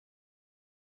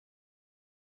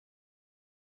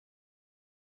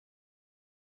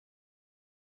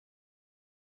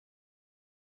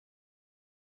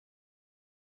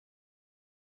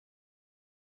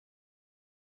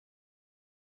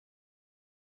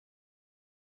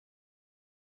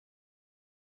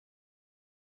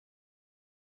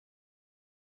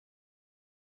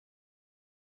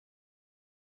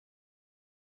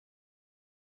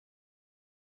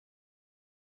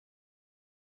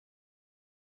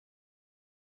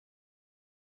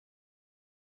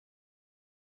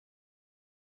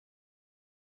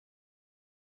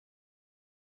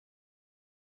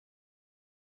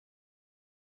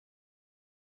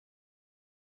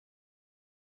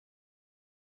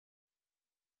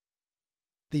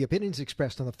The opinions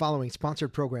expressed on the following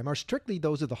sponsored program are strictly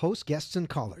those of the host, guests, and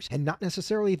callers, and not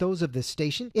necessarily those of this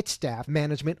station, its staff,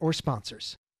 management, or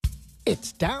sponsors.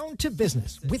 It's Down to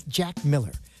Business with Jack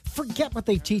Miller. Forget what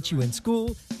they teach you in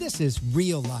school. This is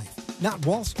real life. Not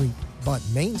Wall Street, but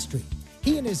Main Street.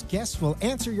 He and his guests will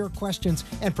answer your questions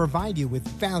and provide you with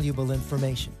valuable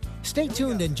information. Stay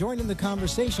tuned and join in the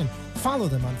conversation. Follow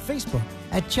them on Facebook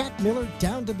at Jack Miller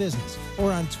Down to Business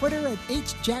or on Twitter at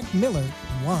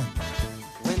HJackMiller1.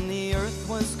 When the earth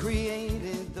was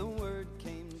created, the word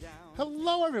came down.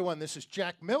 Hello, everyone. This is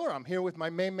Jack Miller. I'm here with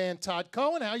my main man, Todd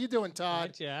Cohen. How you doing,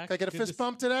 Todd? Hi, Jack. Can I get a Good fist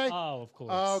bump today? Oh, of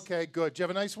course. Okay, good. Did you have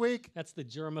a nice week? That's the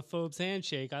germaphobe's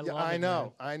handshake. I love it.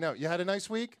 I know. You had a nice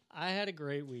week? I had a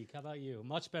great week. How about you?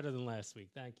 Much better than last week.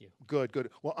 Thank you. Good.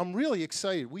 Well, I'm really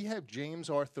excited. We have James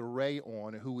Arthur Ray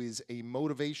on, who is a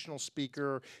motivational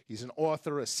speaker. He's an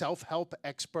author, a self-help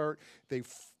expert. They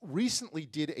recently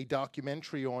did a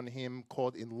documentary on him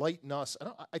called Enlighten Us.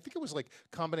 I think it was like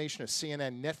a combination of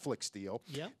CNN, Netflix deal.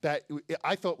 Yeah. That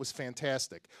I thought was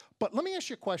fantastic. But let me ask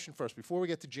you a question first before we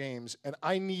get to James, and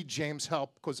I need James'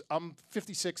 help because I'm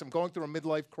 56. I'm going through a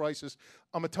midlife crisis.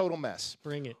 I'm a total mess.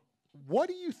 Bring it. What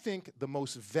do you think the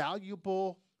most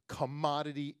valuable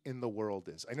commodity in the world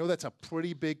is? I know that's a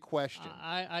pretty big question.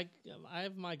 I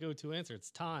have my go-to answer.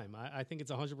 It's time. I think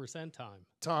it's 100% time.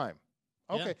 Time.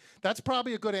 Okay. Yeah. That's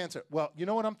probably a good answer. Well, you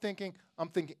know what I'm thinking? I'm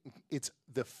thinking it's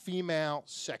the female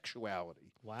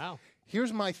sexuality. Wow.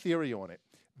 Here's my theory on it,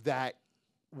 that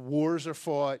wars are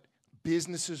fought,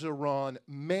 businesses are run,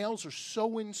 males are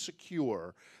so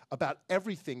insecure about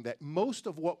everything that most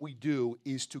of what we do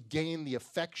is to gain the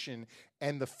affection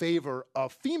and the favor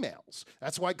of females.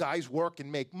 That's why guys work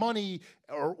and make money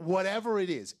or whatever it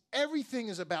is. Everything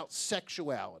is about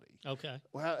sexuality. Okay.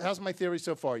 Well, how's my theory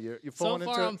so far? You're following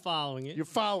So far, I'm following it. You're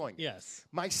following. Yes.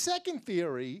 My second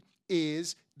theory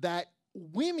is that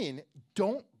women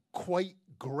don't quite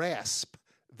grasp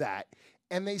that.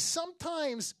 And they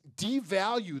sometimes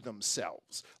devalue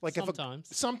themselves. Like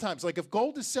sometimes, like if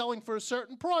gold is selling for a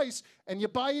certain price and you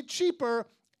buy it cheaper,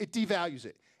 it devalues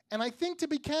it. And I think, to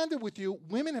be candid with you,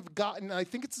 women have gotten, and I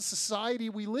think it's a society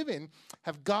we live in,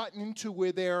 have gotten into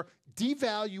where they're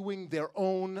devaluing their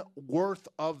own worth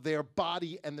of their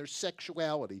body and their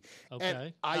sexuality.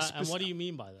 Okay. And what do you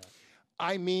mean by that?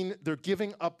 I mean they're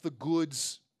giving up the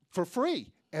goods for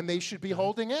free, and they should be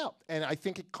holding out. And I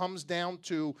think it comes down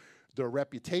to their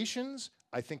reputations.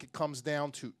 I think it comes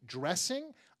down to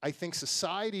dressing. I think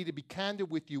society, to be candid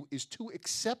with you, is too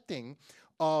accepting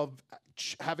of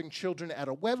having children out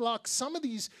of wedlock. Some of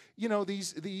these,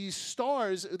 these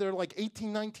stars, they're like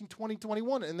 18, 19, 20,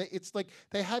 21, and it's like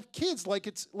they have kids like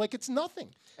it's nothing.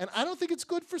 And I don't think it's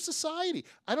good for society.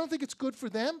 I don't think it's good for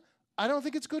them. I don't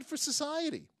think it's good for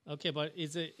society. Okay, but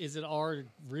is it our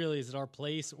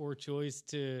place or choice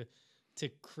to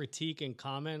critique and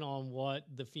comment on what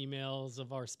the females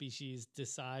of our species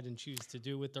decide and choose to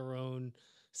do with their own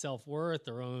self-worth,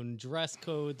 their own dress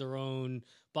code, their own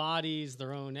bodies,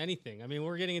 their own anything? I mean,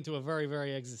 we're getting into a very,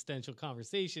 very existential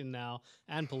conversation now,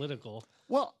 and political.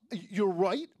 Well, you're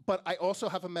right, but I also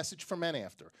have a message for men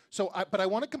after. But I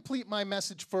want to complete my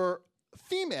message for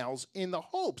females in the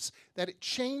hopes that it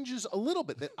changes a little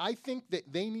bit, that I think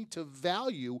that they need to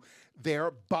value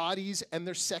their bodies and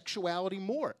their sexuality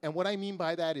more. And what I mean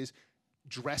by that is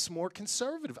dress more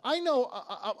conservative. I know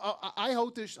I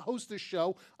host this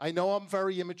show. I know I'm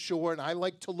very immature, and I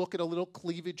like to look at a little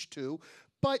cleavage too.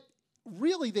 But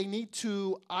really, they need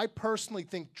to, I personally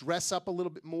think, dress up a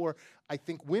little bit more. I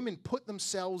think women put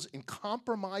themselves in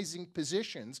compromising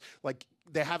positions, like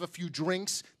they have a few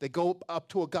drinks, they go up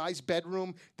to a guy's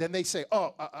bedroom, then they say,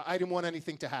 I didn't want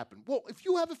anything to happen. Well, if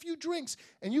you have a few drinks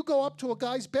and you go up to a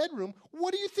guy's bedroom,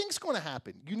 what do you think's going to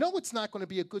happen? You know it's not going to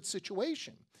be a good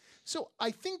situation. So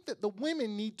I think that the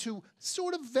women need to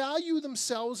sort of value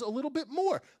themselves a little bit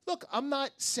more. Look, I'm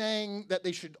not saying that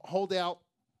they should hold out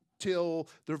till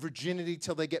their virginity,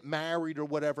 till they get married or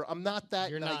whatever. I'm not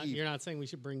that naive. You're not saying we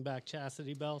should bring back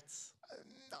chastity belts?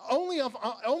 Only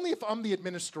if I'm the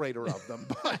administrator of them.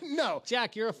 But no.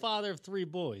 Jack, you're a father of 3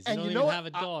 boys. You and don't you know even what? have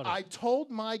a daughter.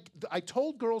 I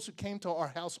told girls who came to our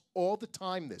house all the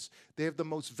time this. They have the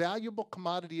most valuable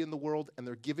commodity in the world, and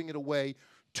they're giving it away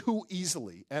too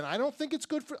easily. And I don't think it's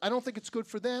good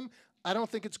for them. I don't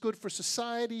think it's good for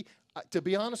society. To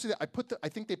be honest with you, I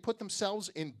think they put themselves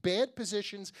in bad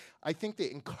positions. I think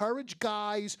they encourage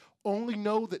guys, only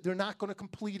know that they're not going to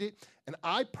complete it. And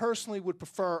I personally would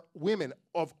prefer women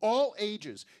of all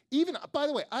ages. Even, by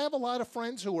the way, I have a lot of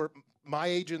friends who are my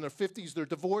age in their 50s, they're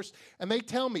divorced, and they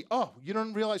tell me, oh, you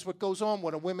don't realize what goes on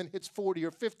when a woman hits 40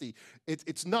 or 50.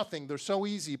 It's nothing. They're so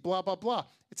easy, blah, blah, blah.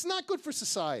 It's not good for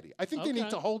society. I think they need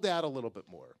to hold out a little bit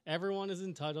more. Everyone is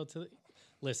entitled to...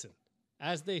 Listen,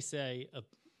 as they say,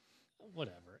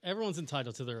 whatever. Everyone's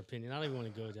entitled to their opinion. I don't even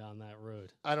want to go down that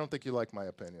road. I don't think you like my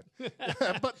opinion.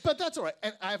 but that's all right.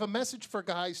 And I have a message for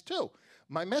guys, too.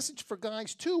 My message for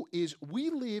guys, too, is we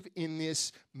live in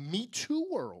this Me Too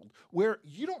world where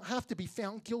you don't have to be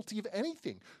found guilty of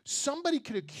anything. Somebody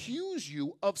could accuse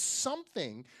you of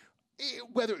something,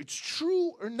 whether it's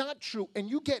true or not true, and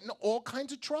you get in all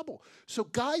kinds of trouble. So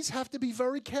guys have to be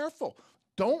very careful.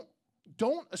 Don't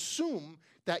assume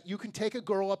that you can take a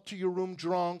girl up to your room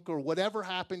drunk or whatever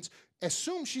happens.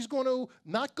 Assume she's going to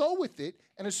not go with it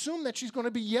and assume that she's going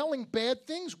to be yelling bad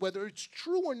things, whether it's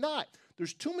true or not.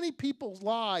 There's too many people's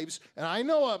lives, and I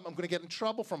know I'm going to get in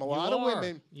trouble from a lot of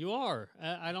women. You are.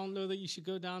 I don't know that you should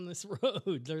go down this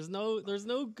road. There's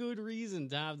no good reason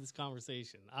to have this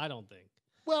conversation, I don't think.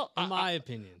 Well, in my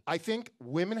opinion. I think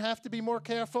women have to be more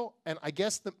careful, and I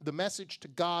guess the message to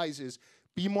guys is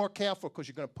be more careful because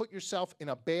you're going to put yourself in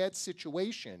a bad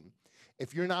situation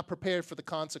if you're not prepared for the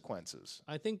consequences.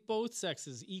 I think both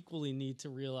sexes equally need to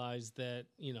realize that,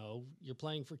 you're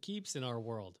playing for keeps in our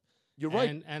world. You're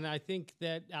right. And I think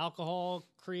that alcohol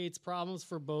creates problems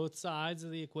for both sides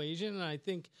of the equation. And I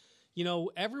think,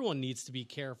 everyone needs to be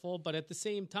careful. But at the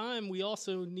same time, we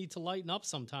also need to lighten up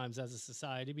sometimes as a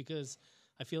society because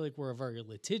I feel like we're a very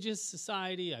litigious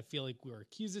society. I feel like we're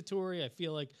accusatory. I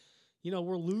feel like,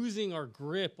 we're losing our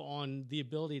grip on the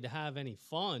ability to have any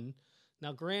fun.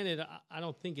 Now, granted, I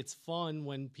don't think it's fun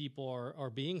when people are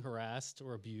being harassed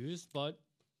or abused. But,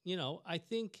 I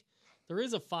think there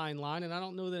is a fine line, and I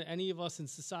don't know that any of us in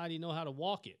society know how to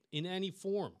walk it in any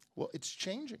form. Well, it's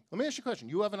changing. Let me ask you a question.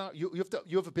 You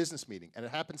have a business meeting, and it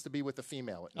happens to be with a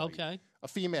female at night. Okay. A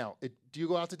female. Do you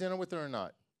go out to dinner with her or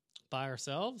not? By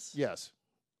ourselves? Yes.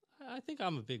 I think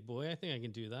I'm a big boy. I think I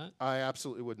can do that. I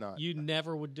absolutely would not. You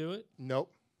never would do it?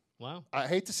 Nope. Wow. I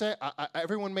hate to say it,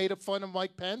 everyone made fun of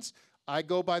Mike Pence. I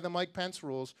go by the Mike Pence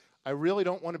rules. I really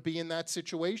don't want to be in that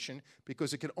situation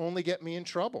because it could only get me in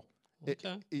trouble.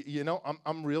 Okay.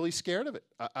 I'm really scared of it.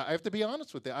 I have to be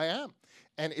honest with you. I am.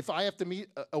 And if I have to meet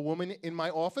a woman in my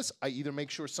office, I either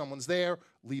make sure someone's there,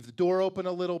 leave the door open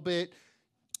a little bit.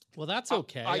 Well, that's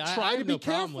okay. I try to be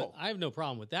careful. I have no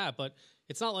problem with that, but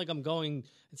it's not like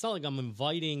I'm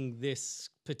inviting this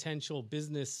potential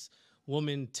business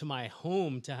woman to my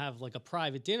home to have like a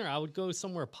private dinner. I would go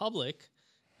somewhere public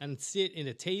and sit in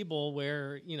a table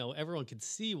where, everyone could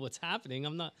see what's happening.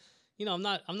 I'm not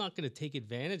going to take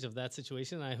advantage of that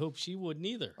situation, and I hope she wouldn't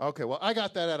either. Okay, well, I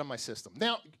got that out of my system.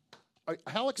 Now,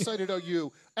 how excited are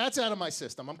you? That's out of my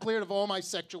system. I'm cleared of all my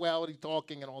sexuality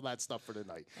talking and all that stuff for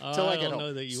tonight. Till I get home. I don't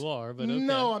know that you are, but okay.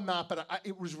 No, I'm not, but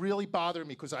it was really bothering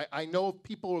me because I know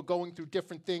people are going through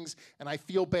different things, and I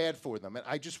feel bad for them, and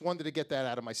I just wanted to get that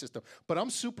out of my system. But I'm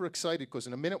super excited because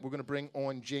in a minute we're going to bring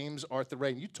on James Arthur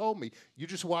Ray. And you told me you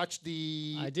just watched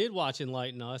I did watch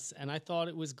Enlighten Us, and I thought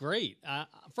it was great.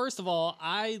 First of all,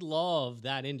 I love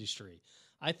that industry.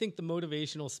 I think the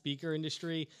motivational speaker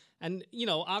industry, and,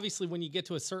 obviously when you get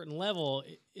to a certain level,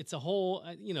 it's a whole,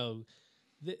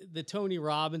 the Tony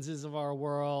Robbinses of our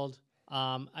world.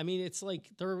 It's like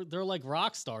they're like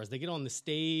rock stars. They get on the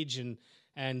stage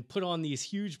and put on these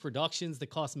huge productions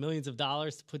that cost millions of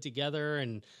dollars to put together.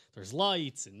 And there's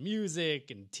lights and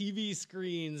music and TV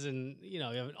screens and, you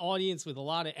have an audience with a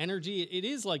lot of energy. It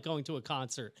is like going to a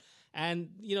concert. And,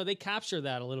 they capture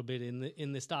that a little bit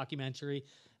in this documentary.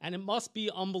 And it must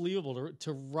be unbelievable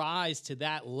to rise to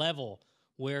that level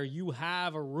where you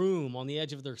have a room on the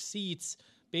edge of their seats,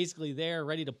 basically there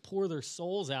ready to pour their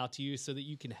souls out to you so that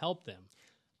you can help them.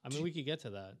 We could get to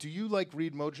that. Do you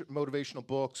read motivational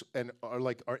books and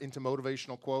are into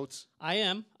motivational quotes? I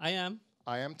am. I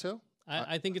am too.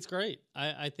 I think it's great.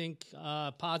 I think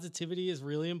positivity is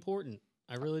really important.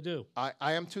 I really do.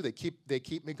 I am too. They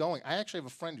keep me going. I actually have a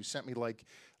friend who sent me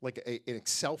an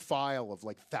Excel file of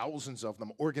thousands of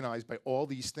them organized by all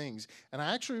these things, and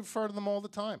I actually refer to them all the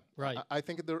time. Right. I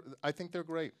think they're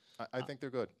great. I think they're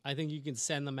good. I think you can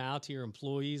send them out to your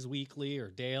employees weekly or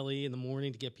daily in the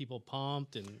morning to get people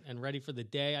pumped and ready for the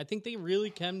day. I think they really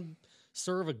can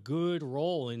serve a good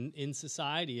role in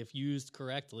society if used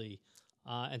correctly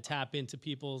and tap into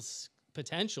people's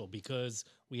potential because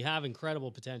we have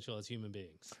incredible potential as human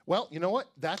beings. Well, you know what?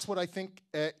 That's what I think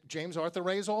James Arthur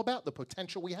Ray is all about, the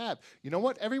potential we have. You know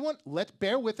what, everyone? Let's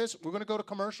bear with us. We're going to go to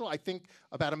commercial, I think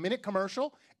about a minute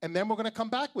commercial, and then we're going to come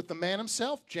back with the man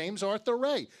himself, James Arthur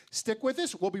Ray. Stick with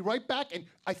us. We'll be right back, and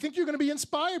I think you're going to be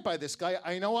inspired by this guy.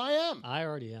 I know I am. I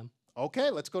already am. Okay,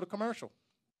 let's go to commercial.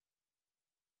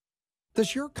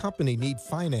 Does your company need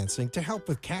financing to help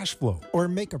with cash flow or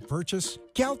make a purchase?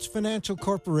 Gelt Financial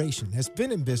Corporation has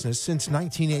been in business since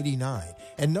 1989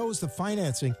 and knows the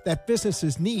financing that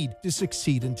businesses need to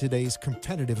succeed in today's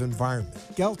competitive environment.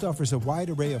 Gelt offers a wide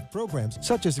array of programs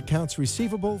such as accounts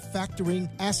receivable, factoring,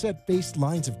 asset-based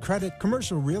lines of credit,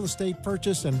 commercial real estate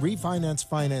purchase and refinance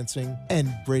financing,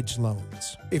 and bridge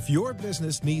loans. If your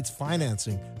business needs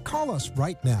financing, call us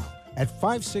right now at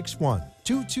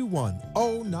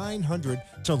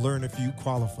 561-221-0900 to learn if you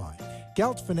qualify.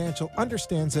 Gelt Financial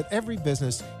understands that every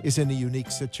business is in a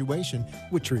unique situation,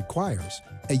 which requires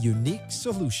a unique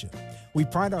solution. We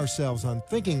pride ourselves on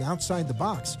thinking outside the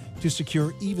box to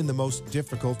secure even the most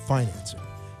difficult financing.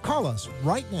 Call us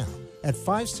right now at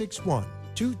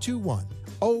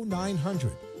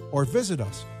 561-221-0900 or visit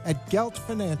us at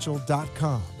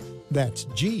geltfinancial.com. That's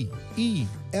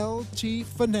GELT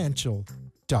Financial.com.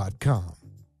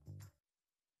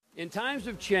 In times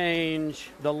of change,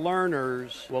 the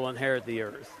learners will inherit the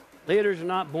earth. Leaders are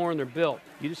not born, they're built.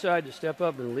 You decide to step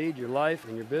up and lead your life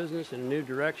and your business in a new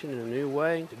direction, in a new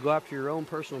way, to go after your own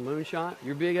personal moonshot,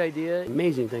 your big idea,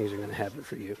 amazing things are going to happen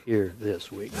for you here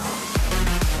this week. To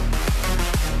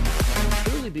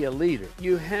really be a leader,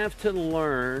 you have to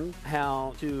learn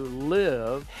how to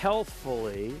live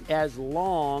healthfully as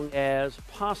long as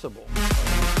possible.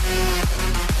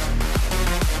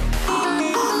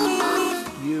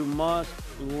 You must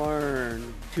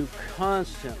learn to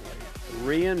constantly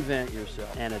reinvent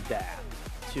yourself and adapt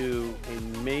to a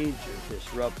major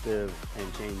disruptive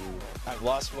and changing world. I've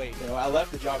lost weight. I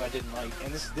left the job I didn't like,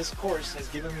 and this course has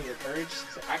given me the courage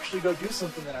to actually go do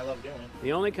something that I love doing.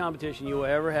 The only competition you will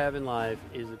ever have in life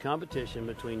is the competition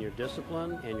between your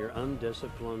discipline and your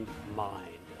undisciplined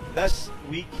mind. This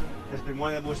week has been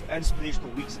one of the most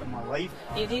inspirational weeks of my life.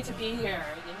 You need to be here.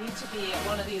 You need to be at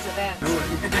one of these events.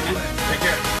 Take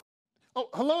care. Oh,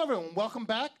 hello, everyone. Welcome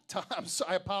back.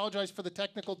 I apologize for the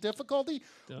technical difficulty.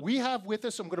 We have with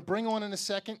us, I'm going to bring on in a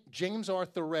second, James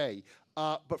Arthur Ray.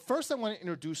 But first, I want to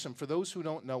introduce him for those who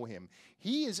don't know him.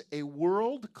 He is a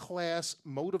world-class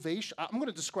motivation. I'm going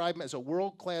to describe him as a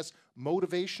world-class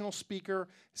motivational speaker,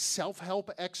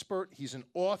 self-help expert. He's an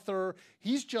author.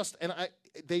 He's just, and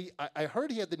I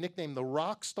heard he had the nickname the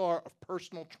rock star of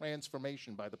personal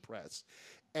transformation by the press.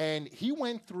 And he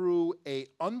went through an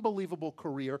unbelievable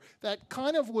career that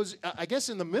kind of was, I guess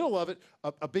in the middle of it,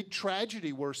 a big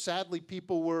tragedy where sadly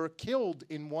people were killed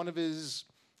in one of his,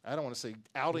 I don't want to say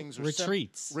outings or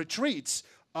retreats.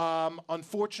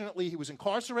 Unfortunately, he was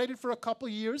incarcerated for a couple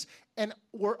of years, and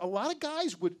where a lot of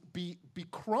guys would be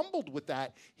crumbled with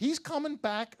that, he's coming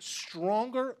back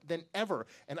stronger than ever.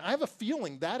 And I have a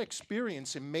feeling that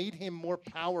experience made him more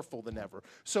powerful than ever.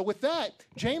 So with that,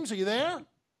 James, are you there?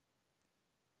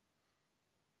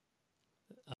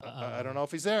 I don't know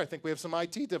if he's there. I think we have some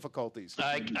IT difficulties.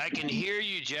 I can hear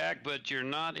you, Jack, but you're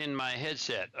not in my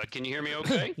headset. Can you hear me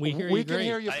okay? We can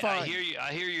hear you fine. I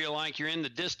hear you like you're in the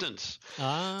distance.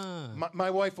 My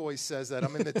wife always says that.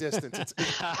 I'm in the distance.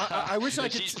 I wish I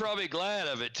could. She's probably glad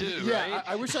of it, too, yeah, right?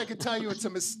 I wish I could tell you it's a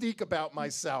mystique about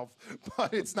myself,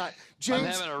 but it's not. James, I'm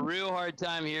having a real hard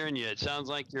time hearing you. It sounds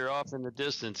like you're off in the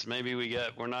distance. Maybe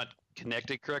we're not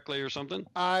connected correctly or something?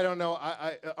 I don't know.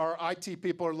 Our IT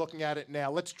people are looking at it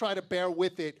now. Let's try to bear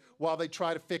with it while they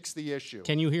try to fix the issue.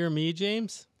 Can you hear me,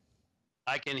 James?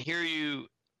 I can hear you.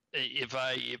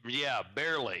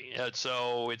 Barely.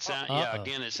 So it sounds.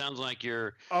 Again, it sounds like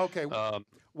you're okay. Well,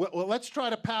 let's try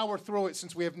to power through it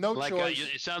since we have no choice.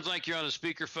 It sounds like you're on a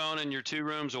speakerphone and you're 2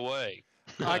 rooms away.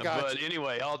 I got But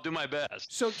anyway, I'll do my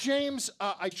best. So, James,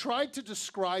 I tried to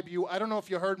describe you. I don't know if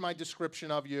you heard my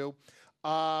description of you.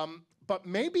 But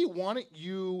maybe why don't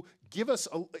you give us,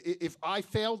 if I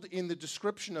failed in the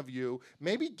description of you,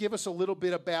 maybe give us a little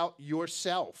bit about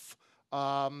yourself,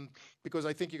 because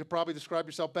I think you could probably describe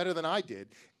yourself better than I did,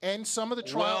 and some of the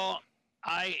trial.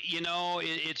 Well,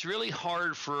 it's really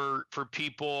hard for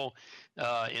people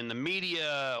in the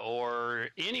media or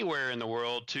anywhere in the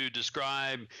world to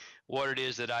describe what it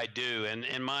is that I do.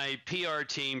 And my PR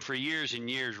team for years and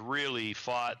years really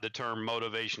fought the term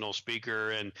motivational speaker.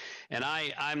 And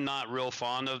I'm not real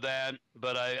fond of that,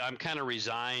 but I'm kind of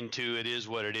resigned to it is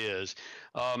what it is.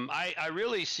 I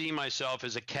really see myself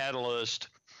as a catalyst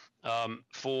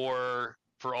for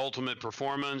ultimate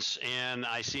performance, and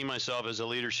I see myself as a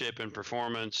leadership and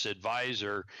performance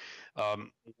advisor,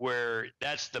 where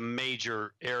that's the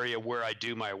major area where I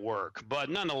do my work. But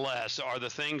nonetheless, are the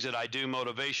things that I do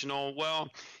motivational? Well,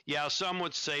 yeah, some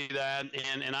would say that,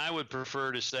 and I would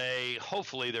prefer to say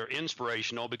hopefully they're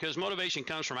inspirational, because motivation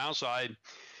comes from outside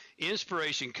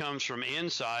inspiration comes from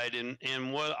inside,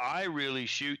 and what I really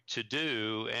shoot to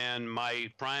do, and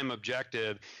my prime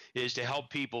objective is to help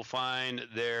people find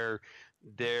their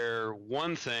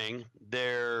one thing,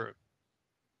 their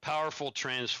powerful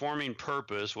transforming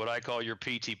purpose, what I call your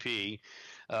PTP,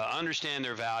 understand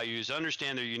their values,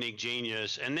 understand their unique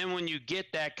genius. And then when you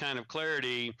get that kind of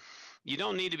clarity, you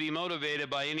don't need to be motivated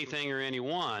by anything or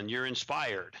anyone. You're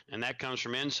inspired, and that comes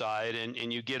from inside,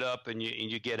 and you get up and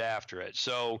you get after it.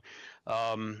 So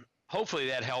hopefully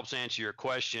that helps answer your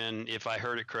question if I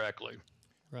heard it correctly.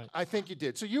 Right. I think you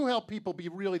did. So you help people be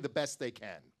really the best they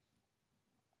can.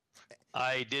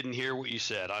 I didn't hear what you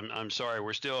said. I'm sorry.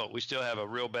 We still have a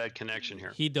real bad connection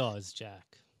here. He does,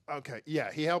 Jack. Okay.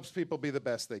 Yeah, he helps people be the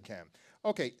best they can.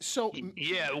 Okay, so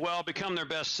yeah, well, become their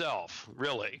best self,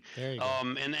 really. There you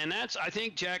go. And that's, I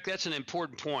think, Jack, that's an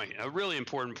important point, a really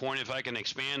important point, if I can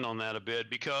expand on that a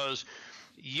bit, because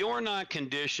you're not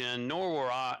conditioned, nor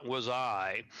was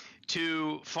I,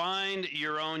 to find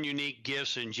your own unique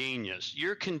gifts and genius.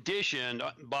 You're conditioned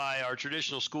by our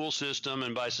traditional school system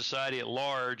and by society at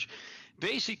large,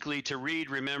 basically to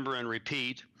read, remember, and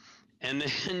repeat. And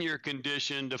then you're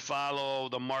conditioned to follow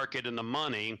the market and the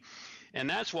money. And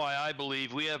that's why I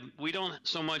believe we don't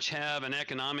so much have an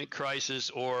economic crisis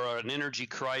or an energy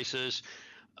crisis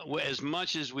as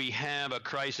much as we have a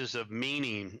crisis of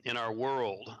meaning in our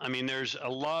world. I mean, there's a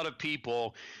lot of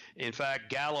people, in fact,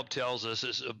 Gallup tells us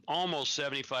is almost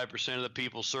 75% of the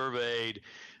people surveyed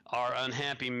are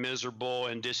unhappy, miserable,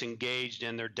 and disengaged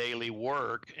in their daily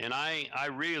work. And I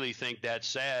really think that's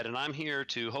sad, and I'm here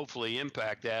to hopefully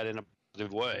impact that in a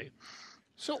positive way.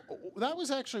 So that was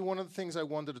actually one of the things I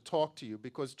wanted to talk to you,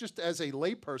 because just as a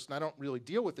layperson, I don't really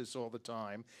deal with this all the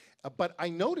time, but I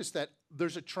noticed that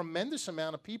there's a tremendous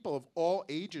amount of people of all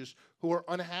ages who are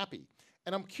unhappy.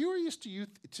 And I'm curious to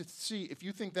see if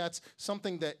you think that's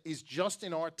something that is just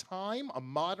in our time, a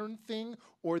modern thing,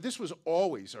 or this was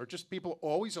always, or just people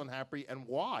always unhappy, and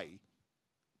why?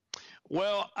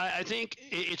 Well, I think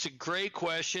it's a great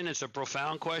question. It's a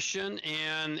profound question,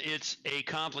 and it's a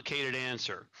complicated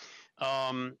answer.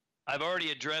 I've already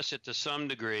addressed it to some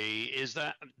degree, is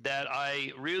that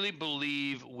I really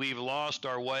believe we've lost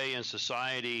our way in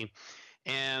society,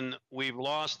 and we've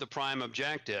lost the prime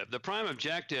objective. The prime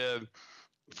objective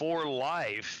for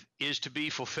life is to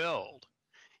be fulfilled.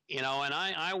 You know, and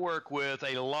I work with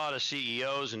a lot of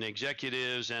CEOs and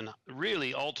executives and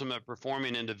really ultimate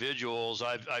performing individuals.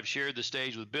 I've shared the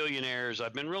stage with billionaires.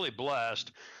 I've been really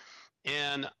blessed.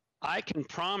 And I can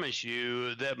promise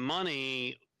you that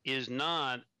money is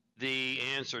not the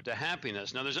answer to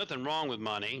happiness. Now, there's nothing wrong with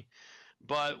money,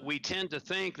 but we tend to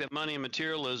think that money and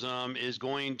materialism is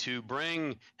going to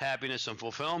bring happiness and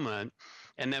fulfillment,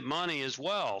 and that money is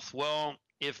wealth. Well,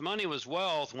 if money was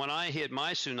wealth, when I hit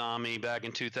my tsunami back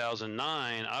in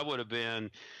 2009, I would have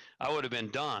been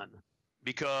done,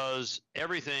 because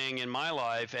everything in my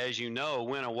life, as you know,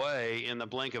 went away in the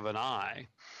blink of an eye.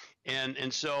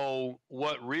 And so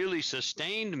what really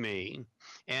sustained me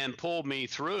and pulled me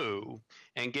through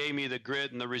and gave me the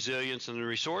grit and the resilience and the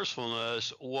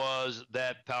resourcefulness was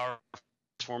that power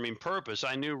transforming purpose.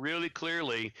 I knew really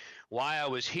clearly why I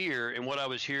was here and what I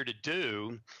was here to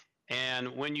do.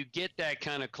 And when you get that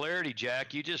kind of clarity,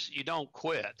 Jack, you don't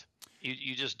quit.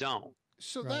 You just don't.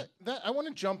 So Right. that I want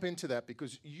to jump into that,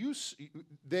 because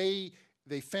they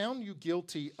found you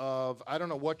guilty of, I don't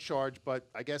know what charge, but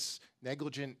I guess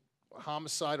negligent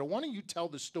homicide. Or why don't you tell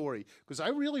the story? Because I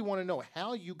really want to know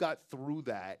how you got through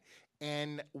that,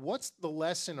 and what's the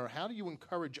lesson, or how do you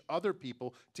encourage other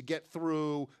people to get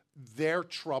through their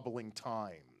troubling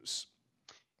times?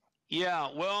 Yeah,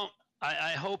 well,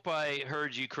 I hope I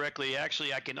heard you correctly.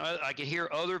 Actually, I can hear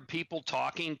other people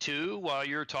talking too while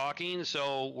you're talking,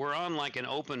 so we're on like an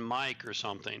open mic or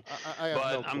something. I have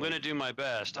But no I'm clue. going to do my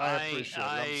best. I appreciate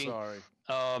it. I'm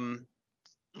sorry.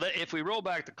 If we roll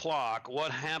back the clock,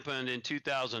 what happened in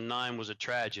 2009 was a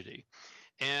tragedy.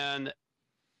 And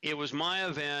it was my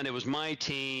event, it was my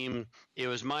team, it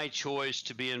was my choice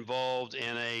to be involved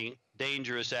in a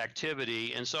dangerous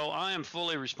activity. And so I am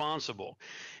fully responsible.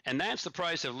 And that's the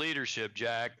price of leadership,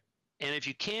 Jack. And if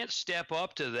you can't step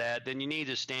up to that, then you need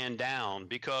to stand down,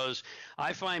 because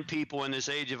I find people in this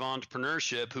age of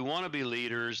entrepreneurship who want to be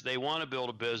leaders, they want to build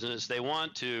a business, they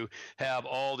want to have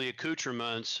all the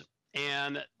accoutrements,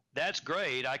 and that's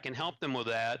great. I can help them with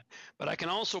that. But I can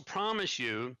also promise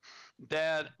you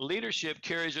that leadership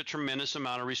carries a tremendous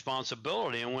amount of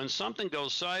responsibility. And when something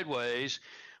goes sideways,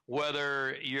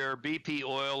 whether you're BP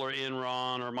Oil or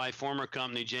Enron or my former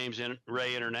company, James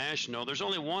Ray International, there's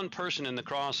only one person in the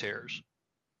crosshairs,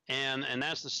 and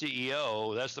that's the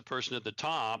CEO. That's the person at the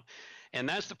top. And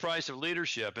that's the price of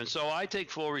leadership. And so I take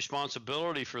full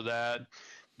responsibility for that.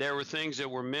 There were things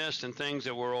that were missed and things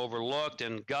that were overlooked,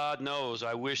 and God knows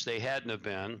I wish they hadn't have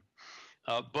been.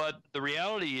 But the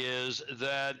reality is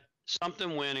that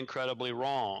something went incredibly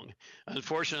wrong.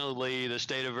 Unfortunately, the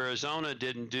state of Arizona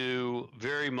didn't do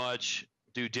very much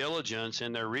due diligence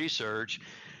in their research.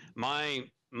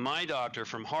 My doctor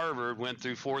from Harvard went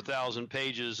through 4,000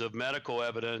 pages of medical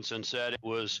evidence and said it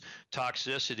was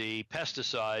toxicity,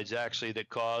 pesticides actually, that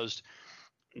caused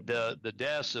the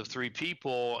deaths of 3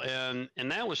 people, and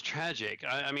that was tragic.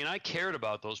 I mean, I cared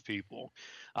about those people.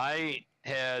 I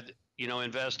had,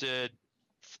 invested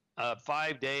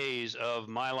 5 days of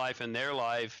my life and their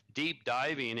life deep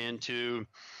diving into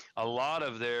a lot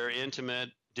of their intimate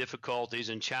difficulties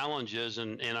and challenges,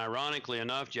 and ironically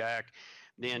enough, Jack,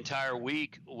 the entire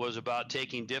week was about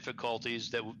taking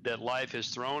difficulties that life has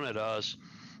thrown at us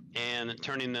and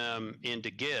turning them into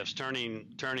gifts,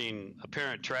 turning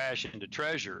apparent trash into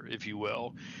treasure, if you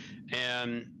will.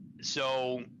 And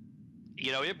so,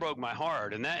 it broke my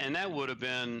heart, and that would have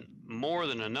been more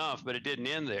than enough, but it didn't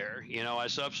end there. I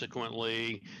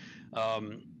subsequently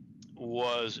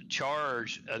was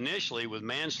charged initially with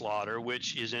manslaughter,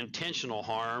 which is intentional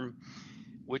harm,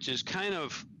 which is kind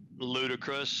of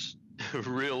ludicrous,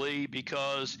 really,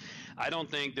 because I don't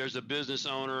think there's a business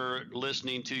owner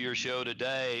listening to your show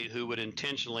today who would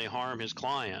intentionally harm his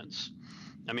clients.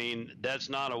 I mean, that's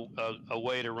not a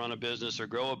way to run a business or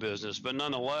grow a business. But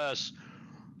nonetheless,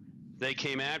 they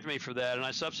came after me for that, and I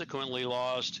subsequently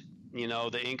lost, the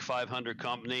Inc. 500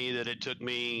 company that it took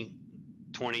me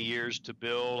 20 years to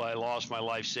build. I lost my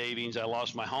life savings. I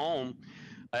lost my home.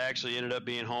 I actually ended up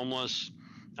being homeless.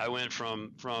 I went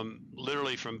from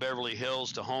literally from Beverly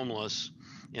Hills to homeless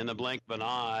in the blink of an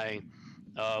eye.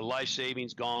 Life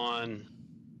savings gone,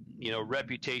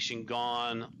 reputation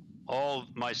gone. All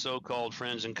of my so-called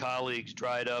friends and colleagues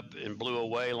dried up and blew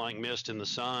away like mist in the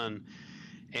sun.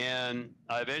 And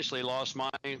I eventually lost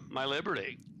my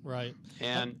liberty. Right.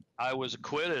 And I was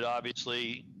acquitted,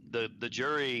 obviously. The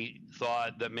jury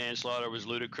thought that manslaughter was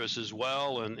ludicrous as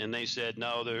well, and they said,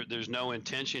 no, there's no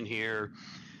intention here.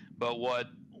 But what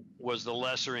was the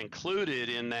lesser included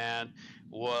in that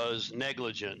was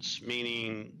negligence,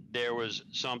 meaning there was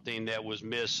something that was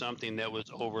missed, something that was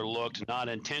overlooked, not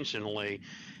intentionally.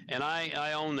 And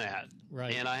I own that.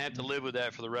 Right. And I have to live with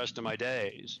that for the rest of my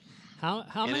days. How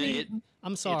many?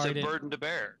 I'm sorry. It's a burden to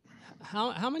bear.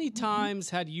 How many times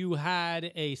had you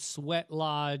had a sweat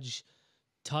lodge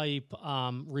type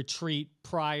retreat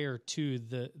prior to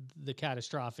the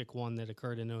catastrophic one that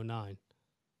occurred in 2009?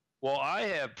 Well, I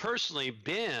have personally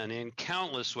been in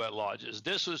countless sweat lodges.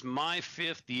 This was my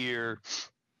 5th year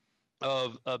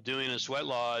of doing a sweat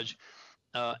lodge.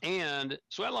 And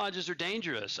sweat lodges are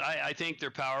dangerous. I think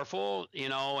they're powerful,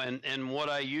 and what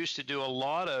I used to do a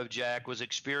lot of, Jack, was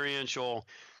experiential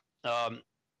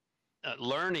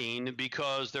learning,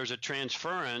 because there's a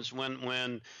transference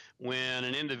when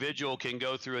an individual can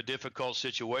go through a difficult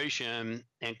situation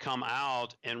and come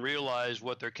out and realize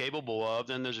what they're capable of.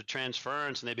 Then there's a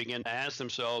transference, and they begin to ask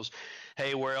themselves,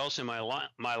 hey, where else in my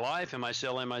life am I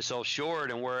selling myself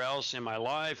short, and where else in my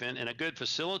life? And a good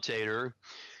facilitator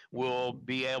will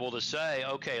be able to say,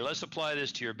 okay, let's apply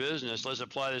this to your business. Let's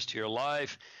apply this to your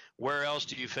life. Where else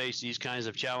do you face these kinds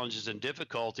of challenges and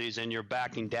difficulties, and you're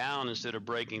backing down instead of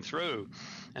breaking through?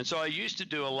 And so I used to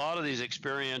do a lot of these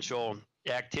experiential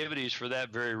activities for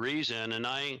that very reason, and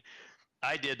I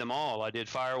did them all. I did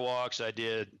firewalks, I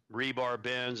did rebar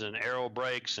bends and aero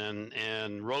brakes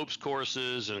and ropes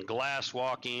courses and glass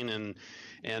walking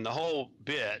and the whole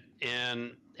bit.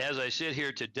 And as I sit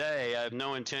here today, I have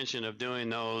no intention of doing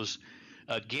those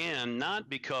again, not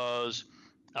because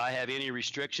I have any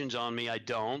restrictions on me. I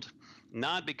don't.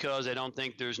 Not because I don't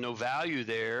think there's no value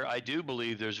there. I do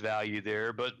believe there's value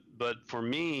there, but for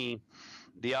me,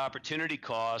 the opportunity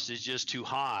cost is just too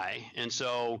high. And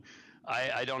so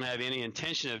I don't have any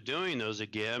intention of doing those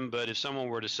again. But if someone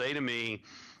were to say to me,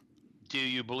 do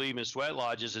you believe in sweat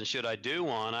lodges and should I do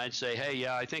one? I'd say, hey,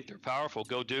 yeah, I think they're powerful.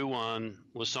 Go do one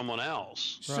with someone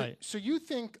else. Right. So you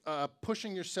think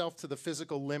pushing yourself to the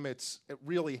physical limits, it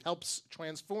really helps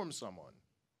transform someone?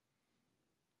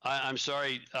 I'm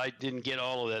sorry, I didn't get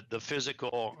all of that. The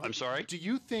physical, I'm sorry? Do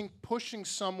you think pushing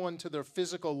someone to their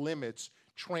physical limits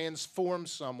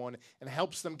transforms someone and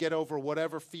helps them get over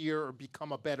whatever fear or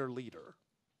become a better leader?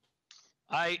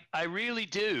 I really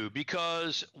do,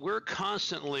 because we're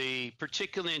constantly,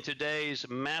 particularly in today's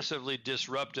massively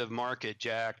disruptive market,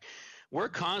 Jack, we're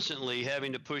constantly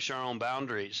having to push our own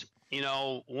boundaries.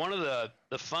 One of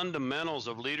the fundamentals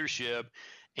of leadership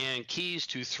and keys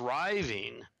to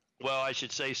thriving, well, I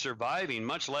should say surviving,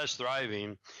 much less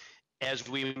thriving, as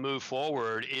we move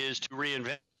forward is to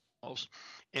reinvent ourselves.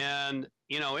 And,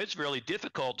 it's really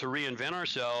difficult to reinvent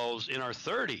ourselves in our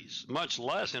 30s, much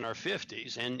less in our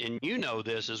 50s. And you know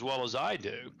this as well as I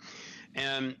do.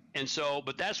 And so,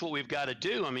 but that's what we've got to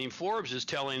do. I mean, Forbes is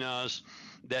telling us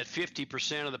that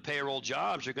 50% of the payroll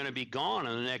jobs are going to be gone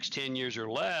in the next 10 years or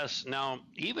less. Now,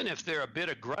 even if they're a bit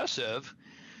aggressive,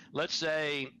 let's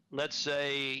say, it's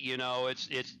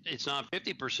not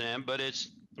 50%, but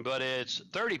it's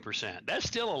 30%. That's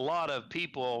still a lot of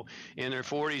people in their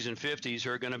 40s and 50s who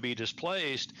are going to be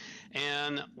displaced.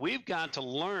 And we've got to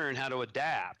learn how to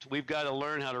adapt. We've got to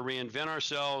learn how to reinvent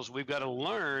ourselves. We've got to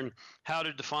learn how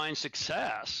to define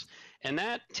success. And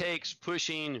that takes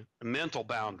pushing mental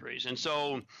boundaries. And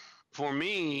so for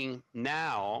me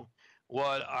now,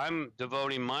 what I'm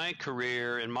devoting my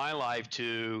career and my life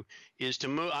to is to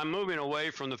move. I'm moving away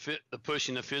from the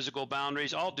pushing the physical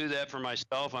boundaries. I'll do that for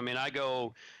myself. I mean, I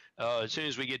go as soon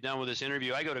as we get done with this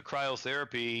interview, I go to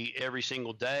cryotherapy every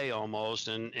single day almost,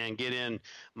 and get in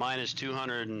minus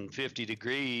 250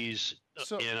 degrees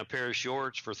in a pair of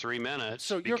shorts for 3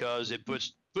 minutes because it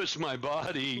puts my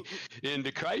body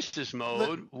into crisis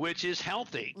mode, which is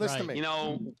healthy. Listen to me.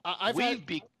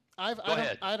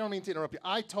 I don't mean to interrupt you.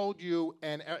 I told you,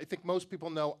 and I think most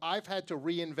people know, I've had to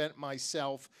reinvent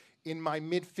myself in my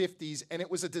mid-50s, and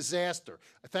it was a disaster.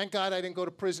 Thank God I didn't go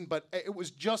to prison, but it was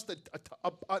just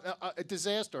a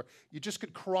disaster. You just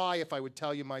could cry if I would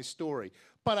tell you my story.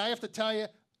 But I have to tell you,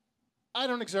 I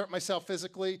don't exert myself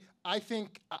physically. I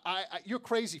think you're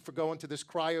crazy for going to this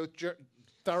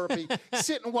cryotherapy.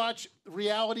 Sit and watch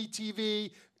reality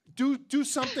TV. Do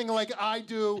something like I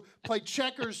do. Play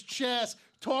checkers, chess.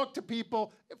 Talk to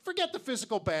people. Forget the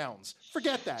physical bounds.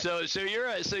 Forget that. So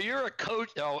you're a coach,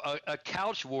 a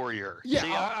couch warrior. Yeah,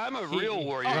 see, I'm a real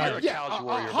warrior. You're a couch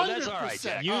warrior, but that's all right,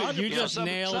 Jack. You just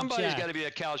nailed somebody's got to be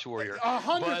a couch warrior.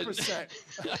 100%.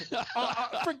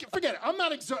 Forget it. I'm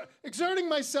not exerting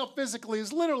myself physically.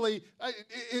 Is literally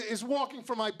is walking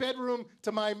from my bedroom to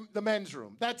the men's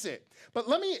room. That's it. But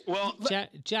let me. Well,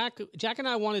 Jack and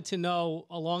I wanted to know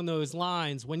along those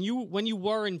lines when you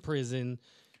were in prison.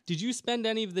 Did you spend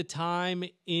any of the time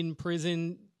in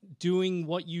prison doing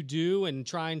what you do and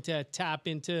trying to tap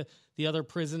into the other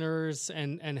prisoners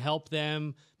and help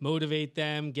them, motivate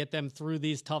them, get them through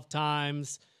these tough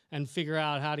times and figure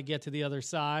out how to get to the other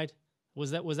side?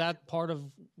 Was that part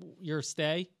of your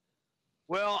stay?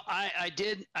 Well, I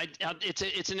did.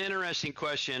 It's an interesting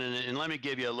question, and let me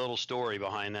give you a little story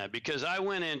behind that, because I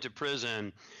went into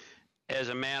prison as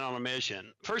a man on a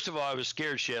mission. First of all, I was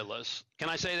scared shitless. Can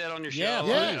I say that on your show?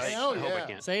 Yeah, I hope yeah. I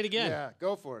can. Say it again. Yeah,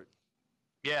 go for it.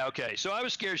 Yeah, okay. So I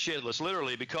was scared shitless,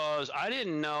 literally, because I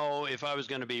didn't know if I was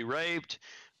going to be raped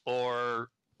or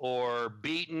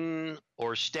beaten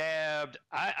or stabbed.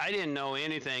 I didn't know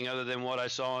anything other than what I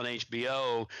saw on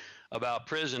HBO about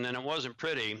prison, and it wasn't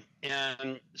pretty.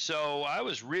 And so I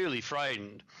was really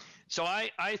frightened. So I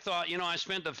thought, I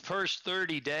spent the first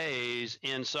 30 days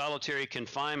in solitary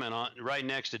confinement right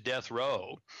next to death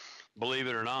row, believe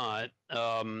it or not.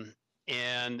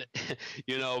 And,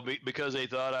 because they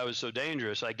thought I was so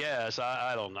dangerous, I guess.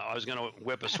 I don't know. I was going to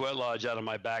whip a sweat lodge out of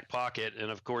my back pocket.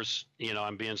 And, of course,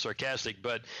 I'm being sarcastic.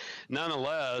 But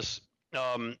nonetheless,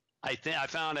 I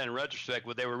found out in retrospect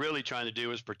what they were really trying to do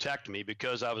was protect me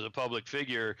because I was a public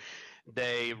figure.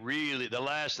 The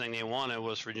last thing they wanted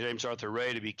was for James Arthur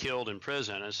Ray to be killed in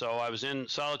prison. And so I was in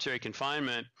solitary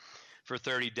confinement for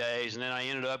 30 days, and then I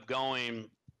ended up going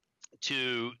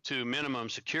to minimum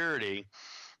security.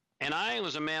 And I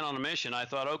was a man on a mission. I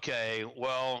thought, okay,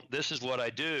 well, this is what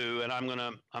I do, and I'm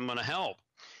gonna help.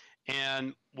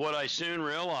 And what I soon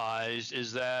realized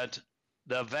is that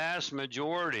the vast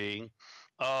majority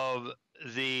of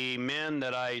the men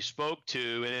that I spoke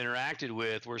to and interacted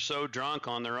with were so drunk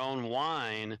on their own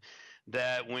wine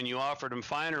that when you offered them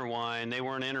finer wine, they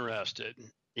weren't interested,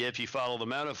 if you follow the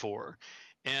metaphor.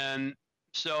 And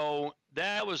so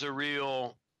that was a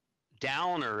real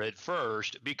downer at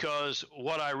first, because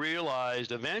what I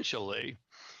realized eventually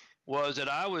was that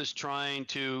I was trying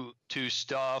to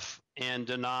stuff and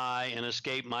deny and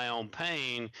escape my own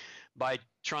pain by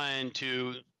trying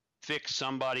to fix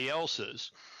somebody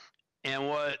else's.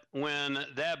 And when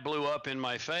that blew up in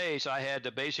my face, I had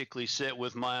to basically sit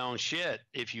with my own shit,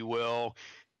 if you will.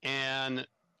 And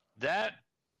that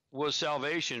was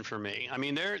salvation for me. I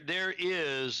mean,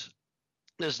 this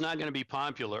is not going to be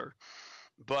popular,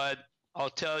 but I'll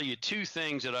tell you two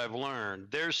things that I've learned.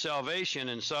 There's salvation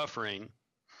in suffering,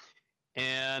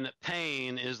 and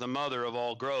pain is the mother of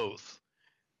all growth.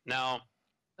 Now,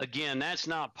 again, that's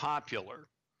not popular.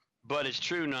 but it's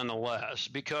true nonetheless,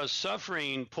 because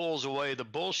suffering pulls away the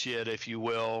bullshit, if you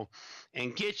will,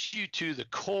 and gets you to the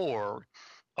core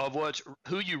of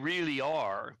who you really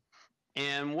are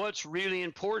and what's really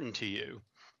important to you.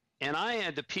 And I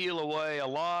had to peel away a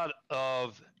lot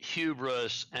of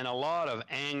hubris and a lot of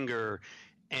anger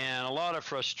and a lot of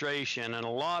frustration and a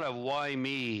lot of why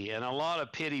me and a lot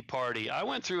of pity party. I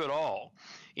went through it all,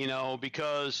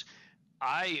 because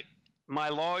my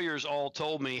lawyers all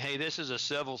told me, hey, this is a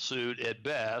civil suit at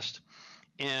best.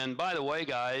 And by the way,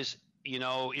 guys,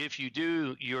 if you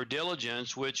do your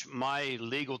diligence, which my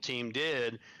legal team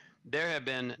did, there have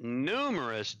been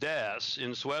numerous deaths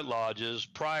in sweat lodges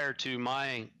prior to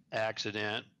my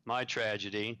accident, my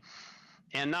tragedy,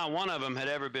 and not one of them had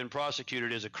ever been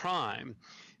prosecuted as a crime,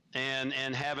 and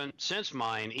haven't since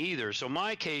mine either. So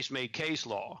my case made case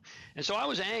law. And so I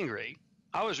was angry.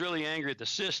 I was really angry at the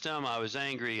system. I was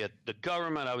angry at the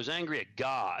government. I was angry at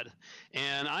God.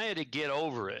 And I had to get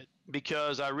over it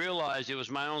because I realized it was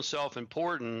my own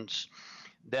self-importance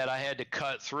that I had to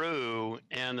cut through,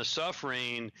 and the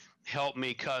suffering helped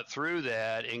me cut through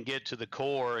that and get to the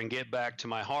core and get back to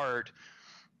my heart.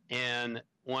 And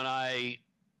when I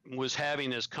was having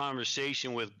this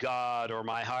conversation with God or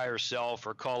my higher self,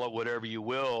 or call it whatever you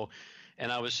will,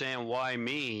 and I was saying, why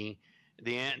me?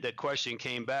 The question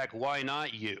came back, why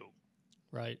not you?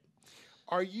 Right.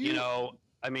 Are you?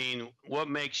 What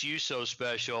makes you so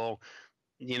special?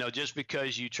 Just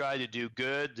because you try to do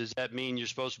good, does that mean you're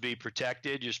supposed to be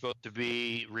protected? You're supposed to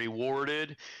be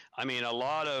rewarded? A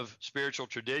lot of spiritual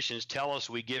traditions tell us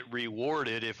we get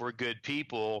rewarded if we're good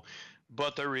people,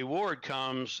 but the reward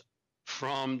comes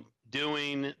from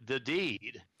doing the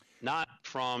deed, not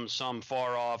from some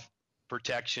far off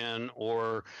protection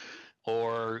or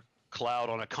cloud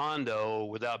on a condo,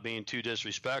 without being too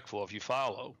disrespectful, if you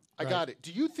follow. I got it.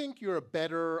 Do you think you're a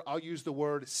better, I'll use the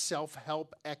word,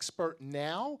 self-help expert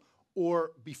now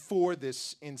or before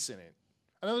this incident?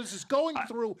 In other words, is going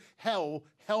through hell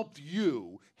helped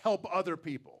you help other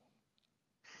people?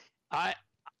 I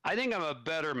think I'm a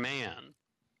better man.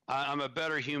 I'm a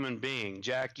better human being,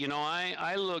 Jack.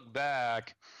 I look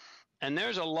back, and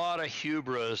there's a lot of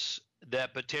hubris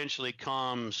that potentially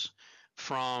comes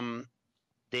from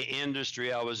the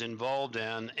industry I was involved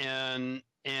in, and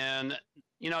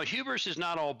hubris is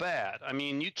not all bad.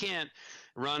 You can't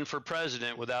run for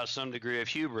president without some degree of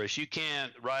hubris. You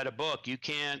can't write a book. You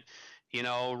can't,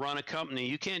 run a company.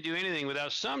 You can't do anything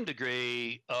without some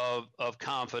degree of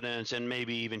confidence and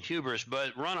maybe even hubris.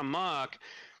 But run amok,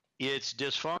 it's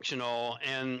dysfunctional.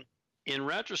 And in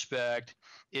retrospect,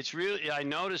 I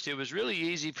noticed it was really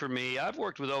easy for me. I've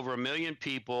worked with over 1 million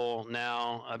people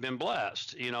now. I've been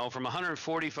blessed, from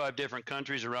 145 different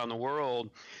countries around the world.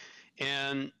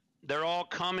 And they're all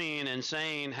coming and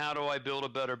saying, how do I build a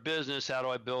better business? How do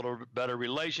I build a better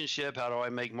relationship? How do I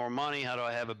make more money? How do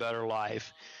I have a better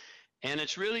life? And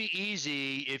it's really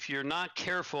easy, if you're not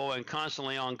careful and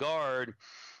constantly on guard,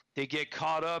 to get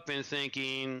caught up in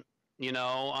thinking,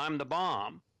 I'm the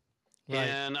bomb. Right.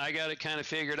 And I got it kind of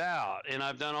figured out. And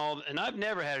I've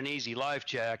never had an easy life,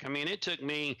 Jack. It took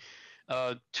me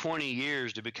 20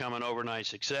 years to become an overnight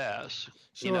success.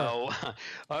 Sure.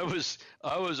 I was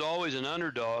always an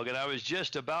underdog, and I was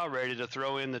just about ready to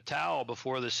throw in the towel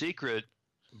before The Secret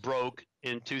broke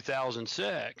in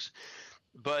 2006.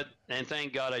 And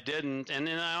thank God I didn't. And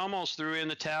then I almost threw in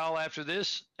the towel after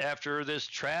this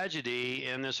tragedy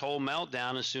and this whole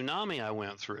meltdown and tsunami I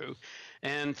went through.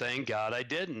 And thank God I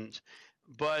didn't.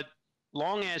 But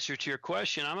long answer to your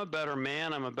question, I'm a better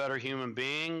man. I'm a better human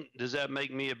being. Does that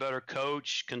make me a better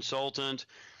coach, consultant,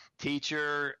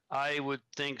 teacher? I would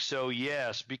think so,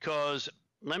 yes. Because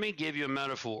let me give you a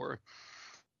metaphor.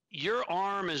 Your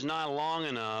arm is not long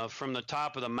enough from the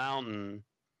top of the mountain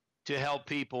to help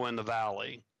people in the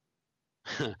valley.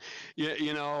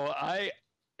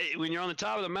 When you're on the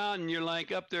top of the mountain, you're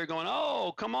like up there going,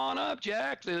 oh, come on up,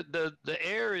 Jack. The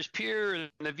air is pure and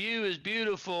the view is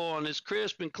beautiful and it's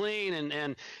crisp and clean.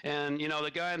 And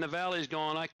the guy in the valley is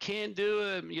going, I can't do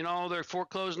it. They're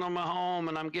foreclosing on my home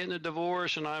and I'm getting a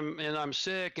divorce and I'm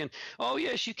sick. And, oh,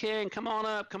 yes, you can. Come on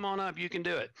up. You can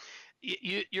do it.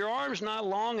 Your arm's not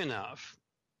long enough.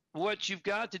 What you've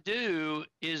got to do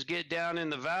is get down in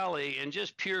the valley, and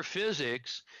just pure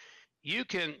physics, you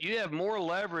have more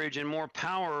leverage and more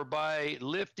power by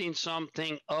lifting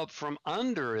something up from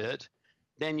under it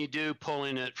than you do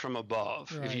pulling it from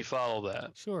above, right, if you follow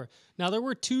that. Sure. Now, there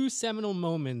were 2 seminal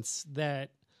moments that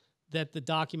the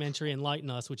documentary Enlighten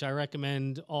Us, which I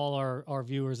recommend all our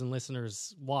viewers and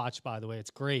listeners watch, by the way.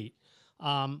 It's great.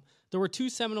 there were two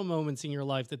seminal moments in your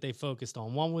life that they focused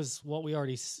on. One was what we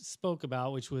already spoke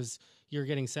about, which was you're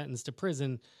getting sentenced to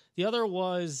prison. The other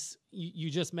was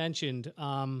you just mentioned,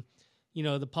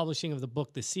 the publishing of the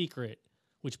book, The Secret,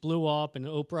 which blew up, and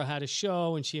Oprah had a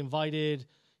show, and she invited,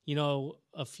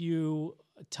 a few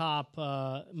top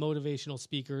motivational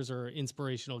speakers or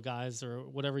inspirational guys or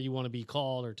whatever you want to be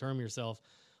called or term yourself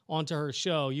onto her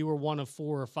show. You were one of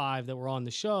 4 or 5 that were on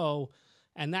the show,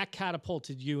 and that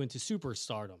catapulted you into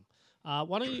superstardom.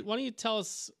 Why don't you tell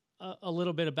us a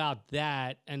little bit about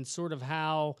that and sort of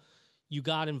how you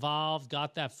got involved,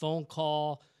 got that phone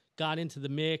call, got into the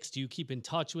mix? Do you keep in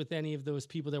touch with any of those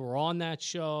people that were on that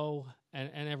show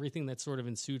and everything that sort of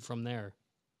ensued from there?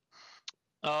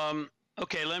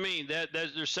 Okay,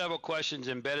 there's several questions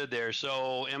embedded there.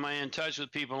 So am I in touch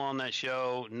with people on that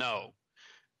show? No.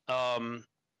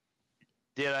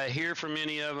 Did I hear from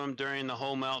any of them during the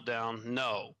whole meltdown?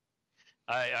 No.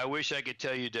 I wish I could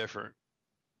tell you different.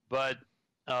 But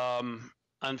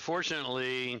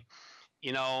unfortunately,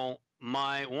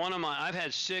 I've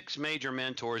had 6 major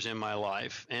mentors in my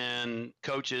life, and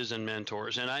coaches and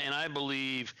mentors, and I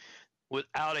believe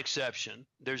without exception,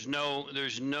 there's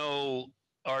no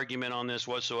argument on this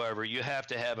whatsoever. You have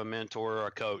to have a mentor or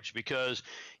a coach, because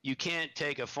you can't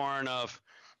take a far enough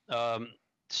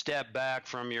step back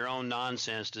from your own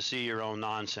nonsense to see your own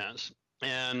nonsense.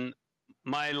 And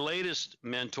my latest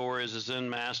mentor is a Zen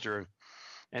master,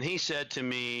 and he said to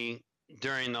me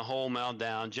during the whole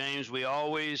meltdown, James, we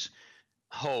always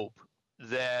hope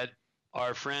that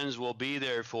our friends will be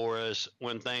there for us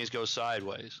when things go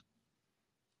sideways.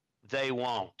 They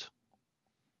won't.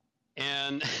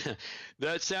 And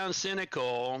that sounds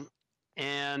cynical,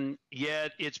 and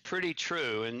yet it's pretty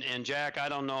true. And Jack, I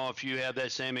don't know if you have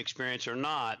that same experience or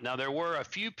not. Now, there were a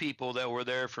few people that were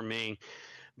there for me,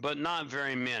 but not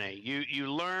very many.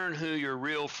 You learn who your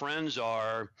real friends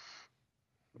are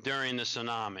during the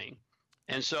tsunami.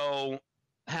 And so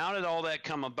how did all that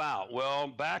come about? Well,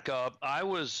 back up. I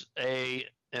was an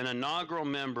inaugural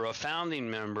member, a founding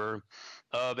member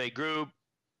of a group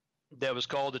that was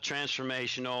called the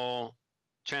Transformational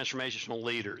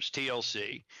Leaders,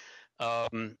 TLC.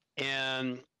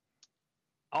 And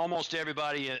almost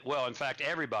everybody, well, in fact,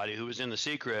 everybody who was in The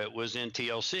Secret was in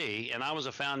TLC, and I was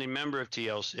a founding member of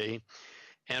TLC.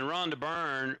 And Rhonda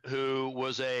Byrne, who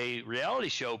was a reality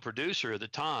show producer at the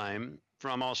time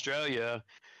from Australia,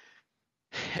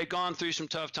 had gone through some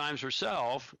tough times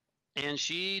herself, and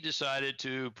she decided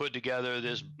to put together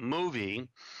this movie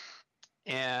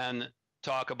and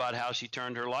talk about how she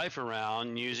turned her life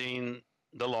around using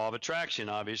the law of attraction,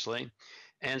 obviously.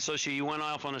 And so she went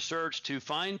off on a search to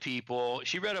find people.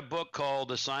 She read a book called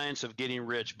The Science of Getting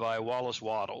Rich by Wallace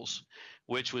Wattles,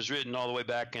 which was written all the way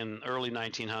back in early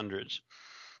 1900s.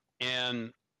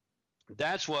 And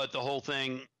that's what the whole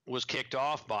thing was kicked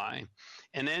off by.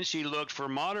 And then she looked for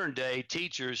modern day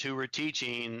teachers who were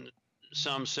teaching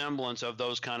some semblance of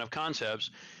those kind of concepts.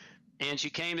 And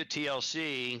she came to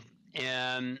TLC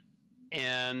and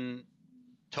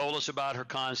told us about her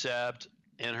concept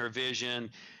and her vision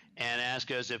and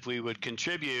asked us if we would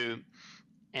contribute.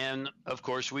 And of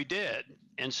course we did.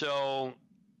 And so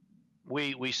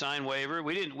we signed waiver.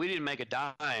 We didn't make a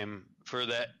dime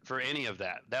for any of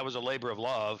that. That was a labor of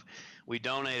love. We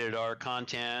donated our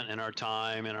content and our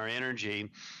time and our energy.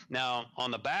 Now,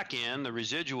 on the back end, the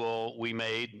residual, we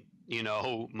made,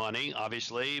 money,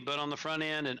 obviously, but on the front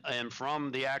end and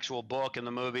from the actual book and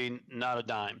the movie, not a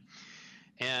dime.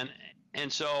 And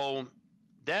so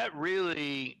that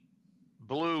really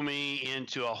blew me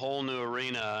into a whole new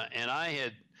arena. And I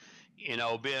had,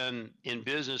 been in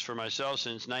business for myself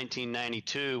since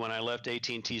 1992 when I left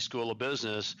AT&T School of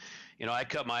Business. I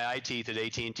cut my eye teeth at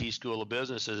AT&T School of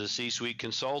Business as a C-suite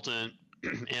consultant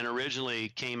and originally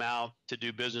came out to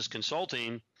do business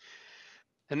consulting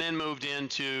and then moved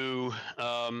into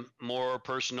more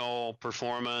personal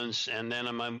performance. And then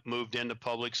I moved into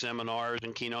public seminars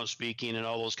and keynote speaking and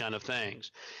all those kind of things.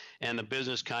 And the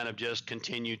business kind of just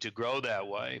continued to grow that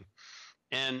way.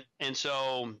 And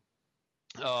so,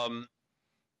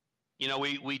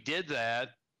 we did that,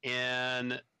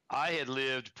 and I had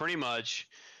lived pretty much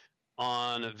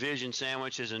on vision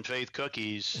sandwiches and faith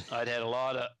cookies. I'd had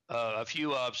a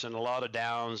few ups and a lot of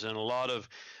downs and a lot of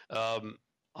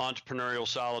entrepreneurial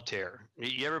solitaire.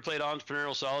 You ever played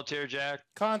entrepreneurial solitaire, Jack?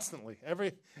 Constantly,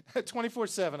 every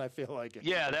 24/7. I feel like it.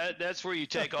 Yeah, that's where you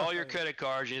take all your credit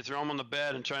cards and you throw them on the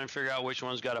bed and try and figure out which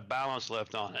one's got a balance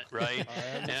left on it, right?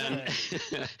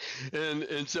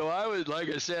 and so I was, like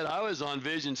I said, I was on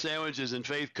vision sandwiches and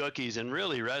faith cookies and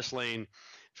really wrestling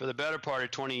for the better part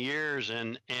of 20 years.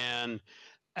 And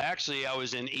actually, I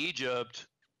was in Egypt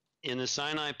in the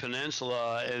Sinai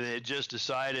Peninsula and had just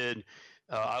decided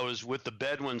I was with the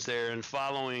Bedouins there and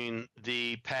following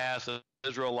the path of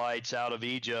Israelites out of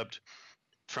Egypt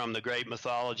from the great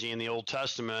mythology in the Old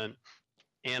Testament.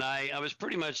 And I was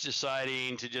pretty much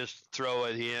deciding to just throw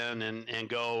it in and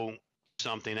go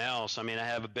something else. I mean, I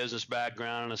have a business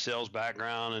background and a sales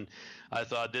background, and I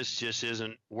thought this just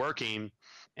isn't working.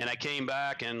 And I came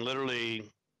back, and literally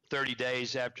 30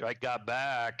 days after I got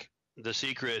back, The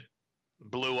Secret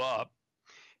blew up.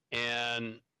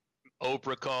 And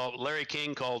Oprah called, Larry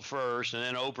King called first, and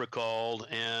then Oprah called,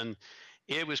 and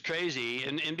it was crazy.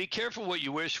 And be careful what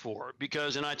you wish for,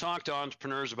 because, and I talk to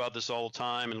entrepreneurs about this all the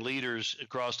time and leaders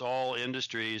across all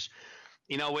industries.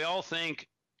 You know, we all think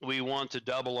we want to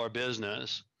double our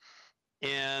business.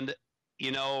 And,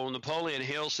 you know, Napoleon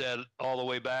Hill said all the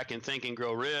way back in Think and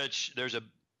Grow Rich, there's a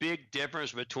big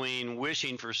difference between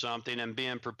wishing for something and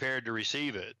being prepared to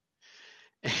receive it.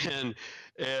 And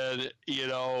you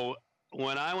know,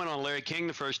 when I went on Larry King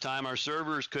the first time, our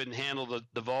servers couldn't handle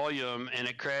the volume, and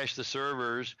it crashed the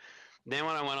servers. Then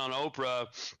when I went on Oprah,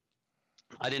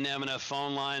 I didn't have enough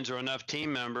phone lines or enough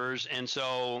team members, and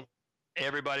so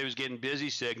everybody was getting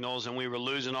busy signals, and we were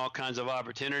losing all kinds of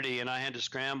opportunity, and I had to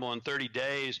scramble in 30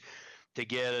 days to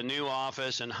get a new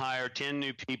office and hire 10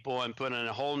 new people and put in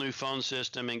a whole new phone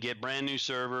system and get brand new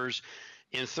servers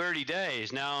in 30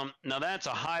 days. Now that's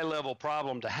a high-level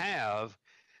problem to have,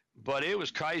 but it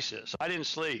was crisis. I didn't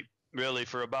sleep really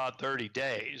for about 30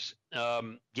 days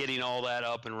getting all that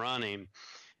up and running.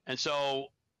 And so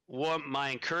what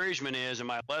my encouragement is, and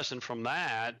my lesson from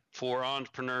that for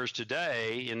entrepreneurs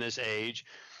today in this age,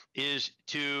 is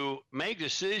to make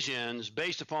decisions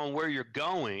based upon where you're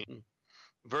going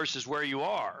versus where you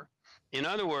are. In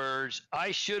other words,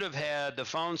 I should have had the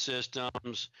phone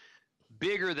systems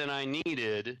bigger than I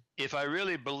needed. If I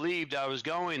really believed I was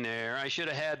going there, I should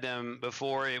have had them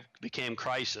before it became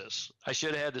crisis. I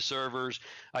should have had the servers.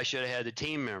 I should have had the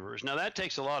team members. Now that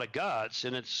takes a lot of guts,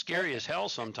 and it's scary as hell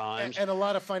sometimes. And a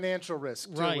lot of financial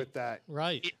risk too with that.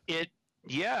 Right.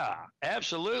 Yeah,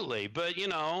 absolutely. But you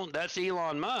know, that's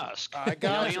Elon Musk. I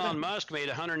got Elon Musk made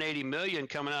 180 million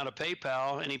coming out of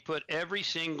PayPal, and he put every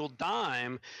single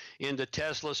dime into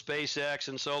Tesla, SpaceX,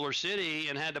 and Solar City,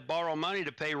 and had to borrow money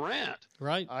to pay rent.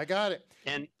 Right. I got it.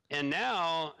 And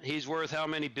now he's worth how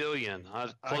many billion?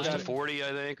 Close to 40, I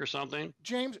think, or something.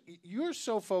 James, you're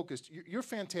so focused. You're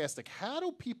fantastic. How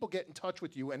do people get in touch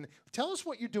with you? And tell us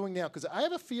what you're doing now, because I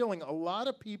have a feeling a lot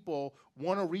of people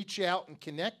want to reach out and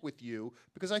connect with you,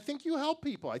 because I think you help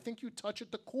people. I think you touch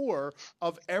at the core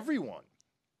of everyone.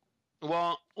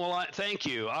 Well, thank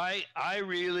you. I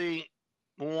really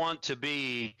want to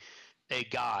be a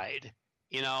guide,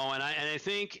 you know, and I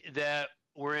think that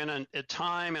we're in a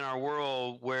time in our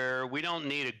world where we don't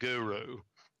need a guru.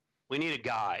 We need a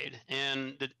guide.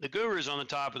 And the guru is on the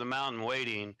top of the mountain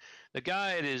waiting. The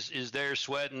guide is there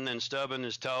sweating and stubbing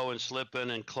his toe and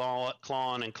slipping and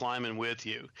clawing and climbing with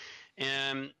you.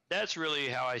 And that's really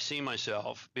how I see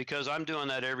myself, because I'm doing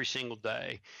that every single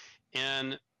day.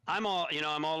 And I'm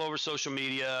all over social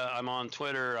media. I'm on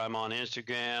Twitter. I'm on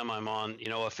Instagram. I'm on,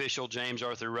 official James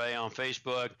Arthur Ray on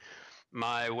Facebook.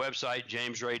 My website,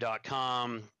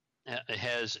 jamesray.com,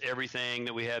 has everything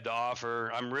that we have to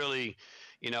offer. I'm really,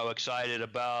 excited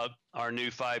about our new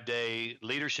 5-day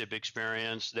leadership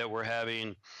experience that we're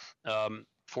having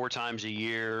 4 times a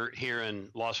year here in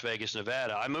Las Vegas,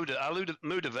 Nevada. I moved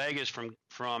to Vegas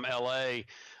from LA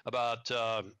about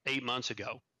 8 months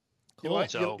ago.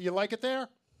 Cool. You like it there?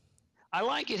 I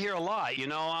like it here a lot.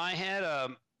 I had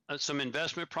some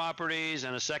investment properties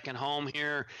and a second home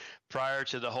here prior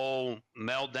to the whole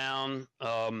meltdown.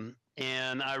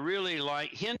 And I really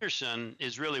like Henderson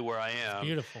is really where I am.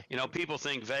 Beautiful. People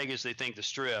think Vegas, they think the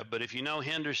Strip, but if you know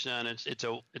Henderson,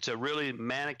 it's a really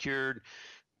manicured,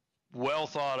 well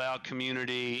thought out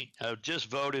community, just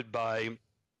voted by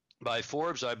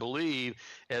Forbes, I believe,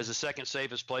 as the second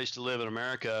safest place to live in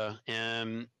America.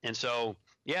 And so,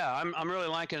 yeah, I'm really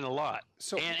liking it a lot.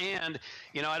 So, and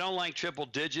I don't like triple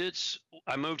digits.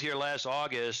 I moved here last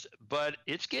August, but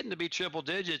it's getting to be triple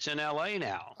digits in LA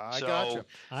now. I gotcha.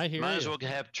 I hear might you. as well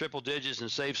have triple digits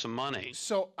and save some money.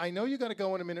 So I know you got to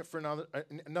go in a minute for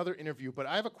another interview, but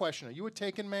I have a question. Are you a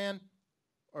taken man,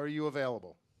 or are you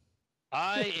available?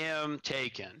 I am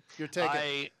taken. You're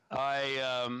taken.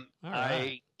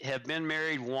 I have been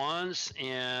married once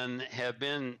and have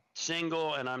been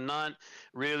single, and I'm not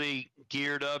really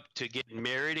geared up to get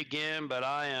married again, but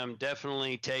I am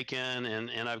definitely taken,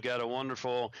 and I've got a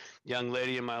wonderful young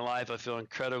lady in my life. I feel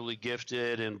incredibly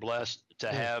gifted and blessed to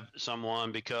have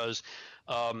someone, because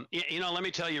let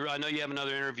me tell you, I know you have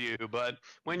another interview, but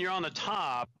when you're on the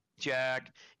top,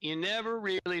 Jack, you never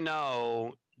really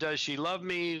know, does she love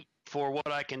me for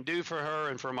what I can do for her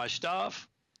and for my stuff,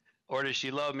 or does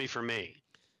she love me for me?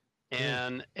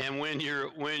 And when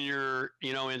you're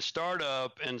in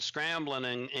startup and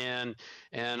scrambling and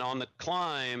on the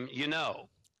climb,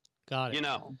 Got it.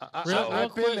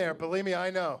 I've been there. Believe me, I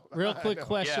know. Real quick know.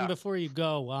 question before you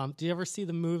go. Do you ever see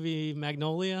the movie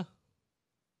Magnolia?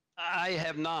 I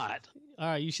have not. All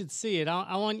right, you should see it.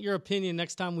 I want your opinion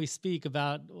next time we speak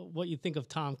about what you think of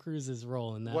Tom Cruise's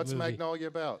role in that What's movie. Magnolia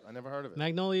about? I never heard of it.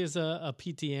 Magnolia is a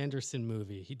P.T. Anderson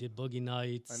movie. He did Boogie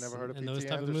Nights. I never heard of and P.T. those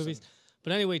type Anderson. of movies.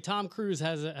 But anyway, Tom Cruise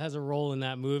has a role in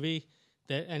that movie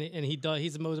and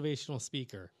he's a motivational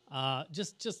speaker.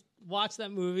 Just watch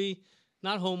that movie.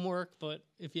 Not homework, but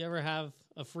if you ever have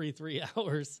a free 3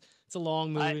 hours, it's a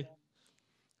long movie.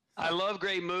 I love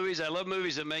great movies. I love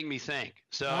movies that make me think.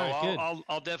 So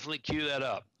I'll definitely cue that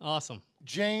up. Awesome.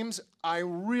 James, I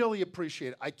really appreciate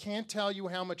it. I can't tell you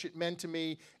how much it meant to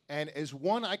me. And as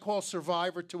one I call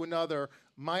survivor to another,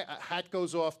 my hat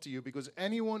goes off to you, because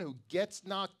anyone who gets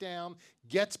knocked down,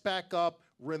 gets back up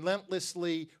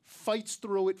relentlessly, fights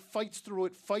through it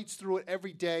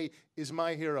every day is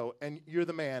my hero. And you're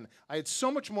the man. I had so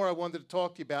much more I wanted to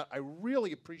talk to you about. I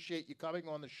really appreciate you coming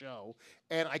on the show.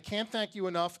 And I can't thank you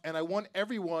enough. And I want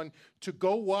everyone to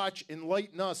go watch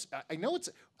Enlighten Us. I know it's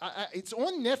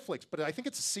on Netflix, but I think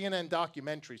it's a CNN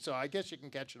documentary, so I guess you can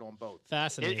catch it on both.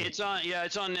 Fascinating. It's on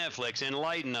Netflix.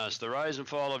 Enlighten Us: The Rise and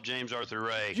Fall of James Arthur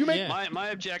Ray. My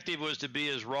objective was to be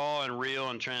as raw and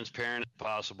real and transparent as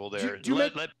possible there.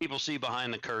 Let people see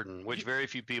behind the curtain, which very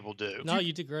few people do. No,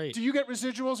 you did great. Do you get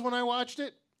residuals when I watched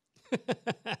it?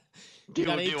 Do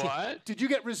what? Did you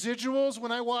get residuals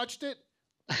when I watched it?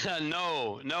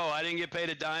 No, I didn't get paid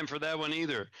a dime for that one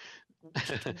either.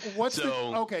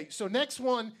 So next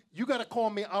one, you got to call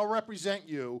me. I'll represent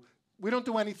you. We don't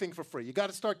do anything for free. You got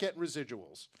to start getting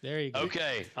residuals. There you go.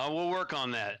 Okay, we'll work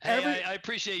on that. Hey, I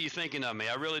appreciate you thinking of me.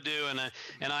 I really do, and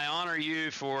I honor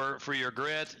you for your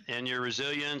grit and your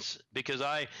resilience, because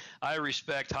I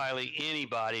respect highly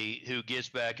anybody who gets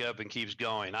back up and keeps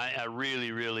going. I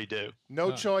really, really do.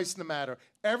 No choice in the matter.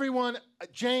 Everyone,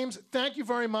 James, thank you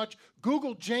very much.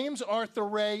 Google James Arthur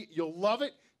Ray. You'll love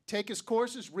it. Take his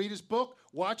courses, read his book,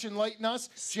 watch Enlighten Us.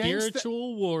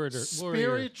 Spiritual warrior.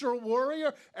 Spiritual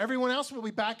warrior. Everyone else will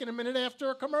be back in a minute after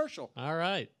a commercial. All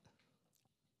right.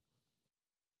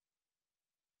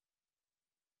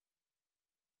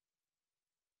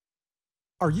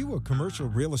 Are you a commercial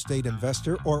real estate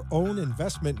investor or own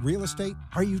investment real estate?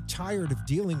 Are you tired of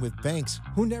dealing with banks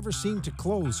who never seem to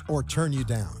close or turn you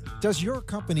down? Does your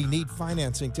company need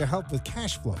financing to help with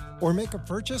cash flow or make a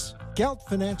purchase? Gelt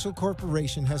Financial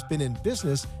Corporation has been in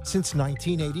business since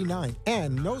 1989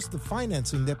 and knows the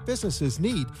financing that businesses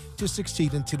need to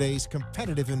succeed in today's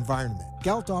competitive environment.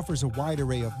 Gelt offers a wide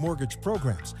array of mortgage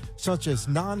programs, such as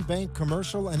non-bank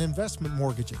commercial and investment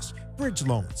mortgages, bridge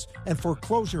loans, and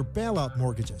foreclosure bailout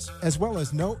mortgages, as well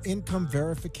as no-income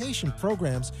verification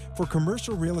programs for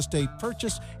commercial real estate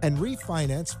purchase and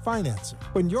refinance financing.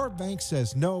 When your bank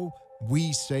says no,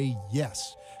 we say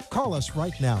yes. Call us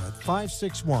right now at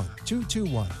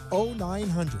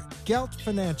 561-221-0900. Gelt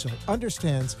Financial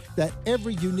understands that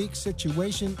every unique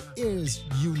situation is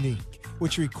unique,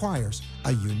 which requires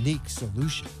a unique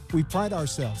solution. We pride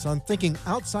ourselves on thinking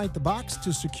outside the box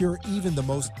to secure even the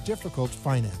most difficult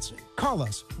financing. Call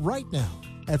us right now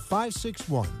at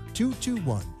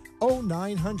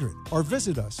 561-221-0900 or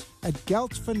visit us at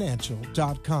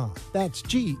geltfinancial.com. That's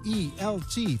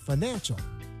GELT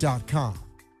Financial.com.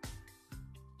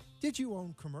 Did you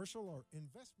own commercial or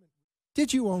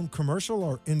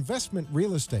investment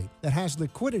real estate that has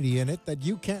liquidity in it that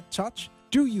you can't touch?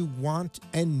 Do you want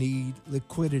and need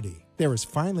liquidity? There is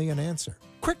finally an answer.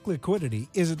 Quick Liquidity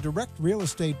is a direct real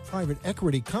estate private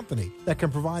equity company that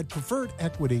can provide preferred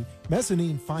equity,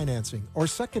 mezzanine financing, or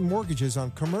second mortgages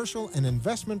on commercial and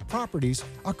investment properties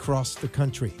across the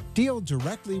country. Deal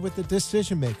directly with the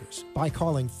decision makers by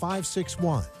calling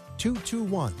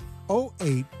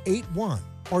 561-221-0881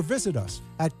 or visit us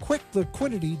at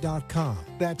quickliquidity.com.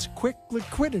 That's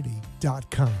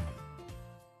quickliquidity.com.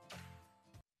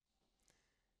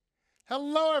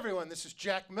 Hello, everyone. This is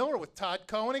Jack Miller with Todd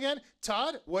Cohen again.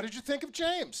 Todd, what did you think of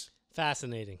James?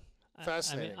 Fascinating. I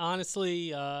mean,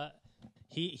 honestly,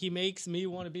 he makes me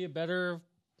want to be a better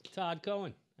Todd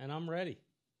Cohen, and I'm ready.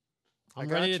 I'm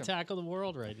ready to tackle the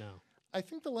world right now. I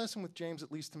think the lesson with James,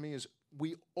 at least to me, is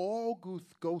we all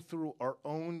go through our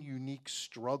own unique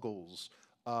struggles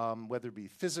whether it be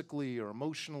physically or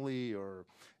emotionally or,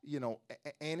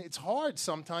 and it's hard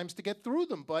sometimes to get through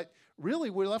them, but really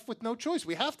we're left with no choice.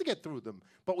 We have to get through them,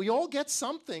 but we all get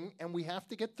something and we have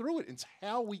to get through it. It's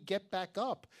how we get back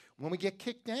up when we get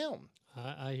kicked down.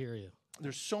 I hear you.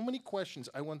 There's so many questions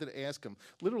I wanted to ask him.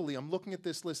 Literally, I'm looking at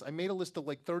this list. I made a list of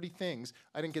like 30 things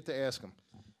I didn't get to ask him.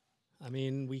 I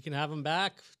mean, we can have him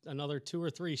back another 2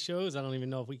 or 3 shows. I don't even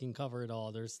know if we can cover it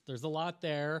all. There's a lot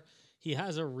there. He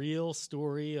has a real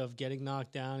story of getting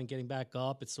knocked down and getting back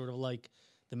up. It's sort of like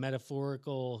the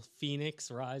metaphorical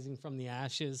phoenix rising from the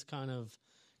ashes kind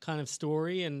of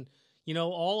story. And,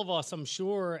 all of us, I'm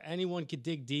sure anyone could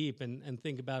dig deep and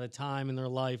think about a time in their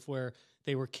life where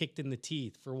they were kicked in the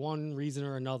teeth for one reason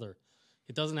or another.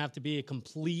 It doesn't have to be a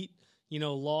complete,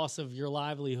 loss of your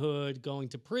livelihood, going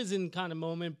to prison kind of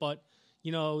moment, but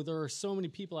there are so many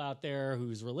people out there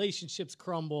whose relationships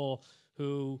crumble,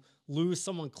 who lose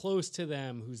someone close to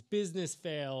them, whose business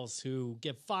fails, who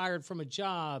get fired from a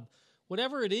job,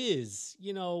 whatever it is,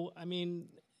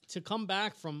 to come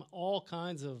back from all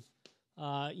kinds of,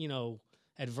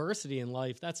 adversity in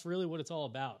life, that's really what it's all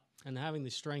about, and having the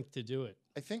strength to do it.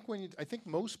 I think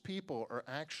most people are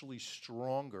actually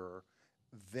stronger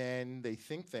than they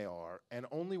think they are, and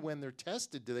only when they're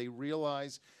tested do they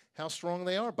realize how strong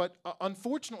they are. But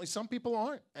unfortunately, some people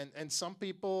aren't, and some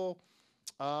people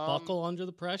buckle under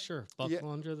the pressure,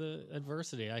 under the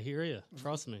adversity. I hear you.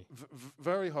 Trust me.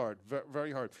 Very hard,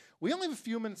 very hard. We only have a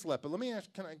few minutes left, but let me ask.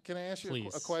 Can I ask you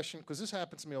a question? Because this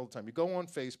happens to me all the time. You go on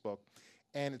Facebook,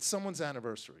 and it's someone's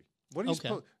anniversary. What do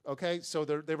you okay, so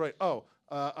they write,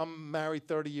 I'm married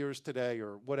 30 years today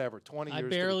or whatever, 20 years. I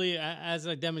barely, as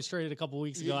I demonstrated a couple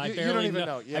weeks ago, you don't even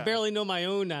know. Yeah. I barely know my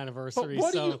own anniversary.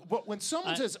 But when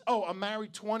someone says, I'm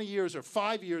married 20 years or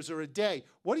 5 years or a day,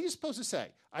 what are you supposed to say?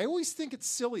 I always think it's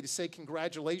silly to say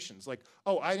congratulations. Like,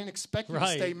 I didn't expect you to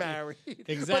stay married.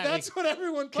 Exactly. But that's what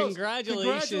everyone posts.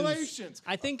 Congratulations.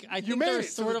 I think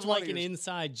there's sort of like an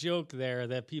inside joke there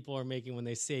that people are making when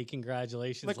they say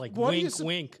congratulations, like wink,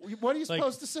 wink. What are you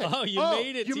supposed to say? You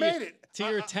made it. You made it. To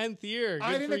your 10th year. Good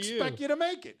I didn't expect you to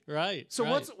make it. Right. So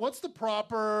what's the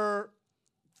proper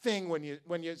thing when you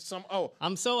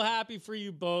I'm so happy for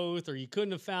you both, or you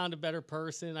couldn't have found a better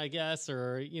person, I guess,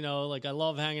 or I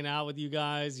love hanging out with you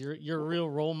guys. You're real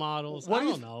role models. I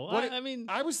don't know.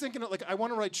 I was thinking I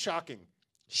want to write shocking.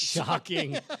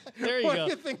 Shocking. There you go.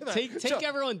 Take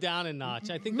everyone down a notch.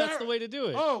 I think that's the way to do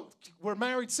it. We're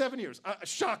married 7 years.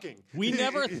 Shocking. We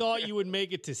never thought you would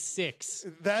make it to 6.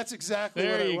 That's exactly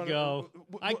there you go.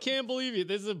 I can't believe it.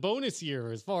 This is a bonus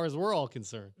year as far as we're all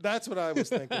concerned. That's what I was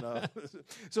thinking of.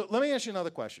 So let me ask you another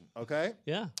question, okay?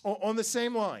 Yeah. On the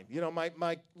same line,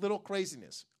 my little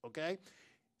craziness, okay?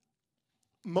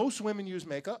 Most women use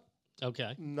makeup.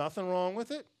 Okay. Nothing wrong with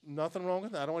it. Nothing wrong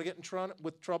with it. I don't want to get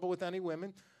in trouble with any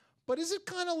women. But is it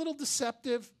kind of a little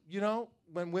deceptive,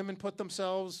 when women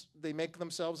they make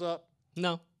themselves up?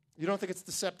 No. You don't think it's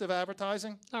deceptive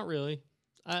advertising? Not really.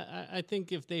 I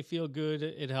think if they feel good,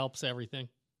 it helps everything.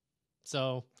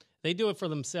 So they do it for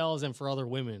themselves and for other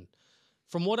women.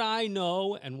 From what I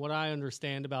know and what I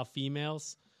understand about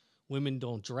females, women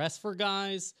don't dress for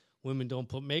guys. Women don't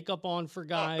put makeup on for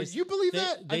guys. You believe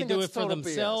that? They do it for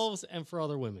themselves and for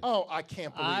other women. Oh, I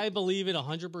can't believe it. I believe it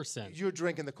 100%. You're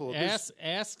drinking the Kool-Aid.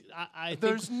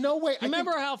 There's no way.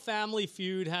 Remember how Family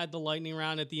Feud had the lightning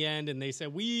round at the end, and they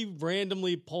said, we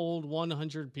randomly polled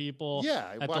 100 people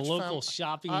at the local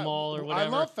shopping mall or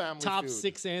whatever. I love Family Top Feud.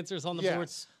 6 answers on the board.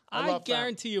 I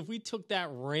guarantee you, if we took that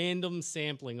random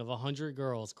sampling of 100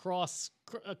 girls, cross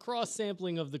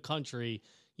sampling of the country,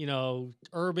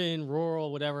 urban,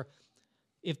 rural, whatever.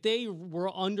 If they were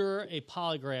under a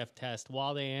polygraph test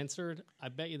while they answered, I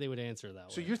bet you they would answer that way.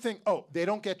 So you think, they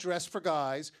don't get dressed for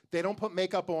guys. They don't put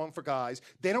makeup on for guys.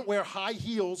 They don't wear high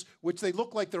heels, which they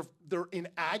look like they're in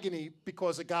agony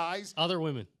because of guys. Other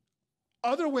women.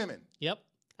 Yep.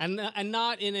 And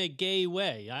not in a gay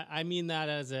way. I mean that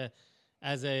as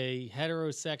a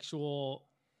heterosexual,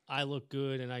 I look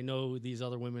good and I know these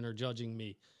other women are judging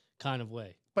me kind of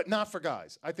way. But not for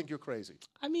guys. I think you're crazy.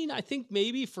 I mean, I think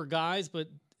maybe for guys, but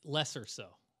lesser so.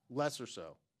 Lesser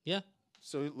so. Yeah.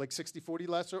 So like 60-40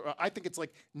 lesser? I think it's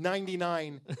like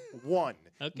 99-1.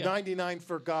 Okay. 99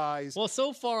 for guys. Well,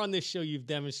 so far on this show, you've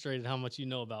demonstrated how much you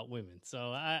know about women. So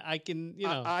I can,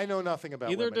 I know nothing about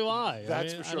women. Neither do I.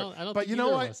 That's for sure. I don't but think you know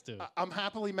what? I'm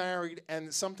happily married,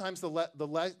 and sometimes the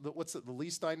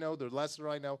least I know, the lesser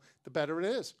I know, the better it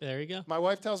is. There you go. My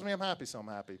wife tells me I'm happy, so I'm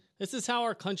happy. This is how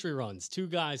our country runs. 2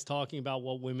 guys talking about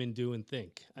what women do and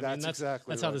think. That's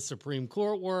exactly That's how the Supreme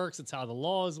Court works. It's how the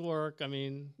laws work. I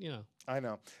mean, I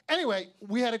know. Anyway,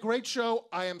 we had a great show.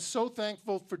 I am so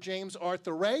thankful for James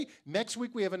Arthur Ray. Next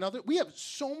week we have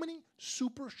so many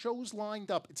super shows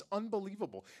lined up. It's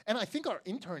unbelievable. And I think our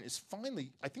intern is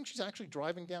I think she's actually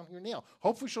driving down here now.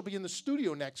 Hopefully she'll be in the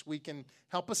studio next week and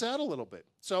help us out a little bit.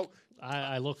 So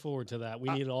I look forward to that. We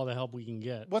need all the help we can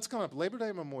get. What's coming up? Labor Day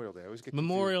or Memorial Day? I always get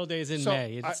Memorial Day is in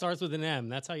May. It starts with an M.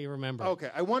 That's how you remember. Okay.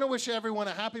 I want to wish everyone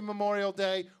a happy Memorial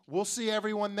Day. We'll see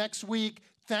everyone next week.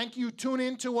 Thank you. Tune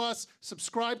in to us.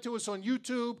 Subscribe to us on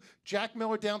YouTube. Jack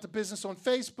Miller Down to Business on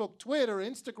Facebook, Twitter,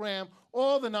 Instagram,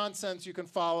 all the nonsense you can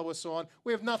follow us on.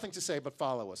 We have nothing to say but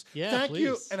follow us. Yeah, Thank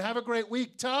you, please. and have a great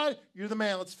week. Todd, you're the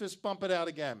man. Let's fist bump it out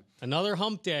again. Another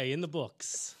hump day in the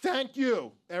books. Thank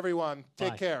you, everyone.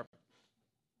 Take Bye. care.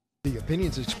 The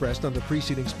opinions expressed on the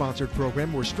preceding sponsored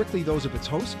program were strictly those of its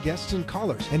hosts, guests, and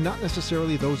callers, and not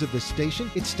necessarily those of the station,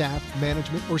 its staff,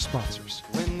 management, or sponsors.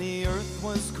 When the earth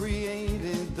was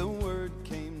created, the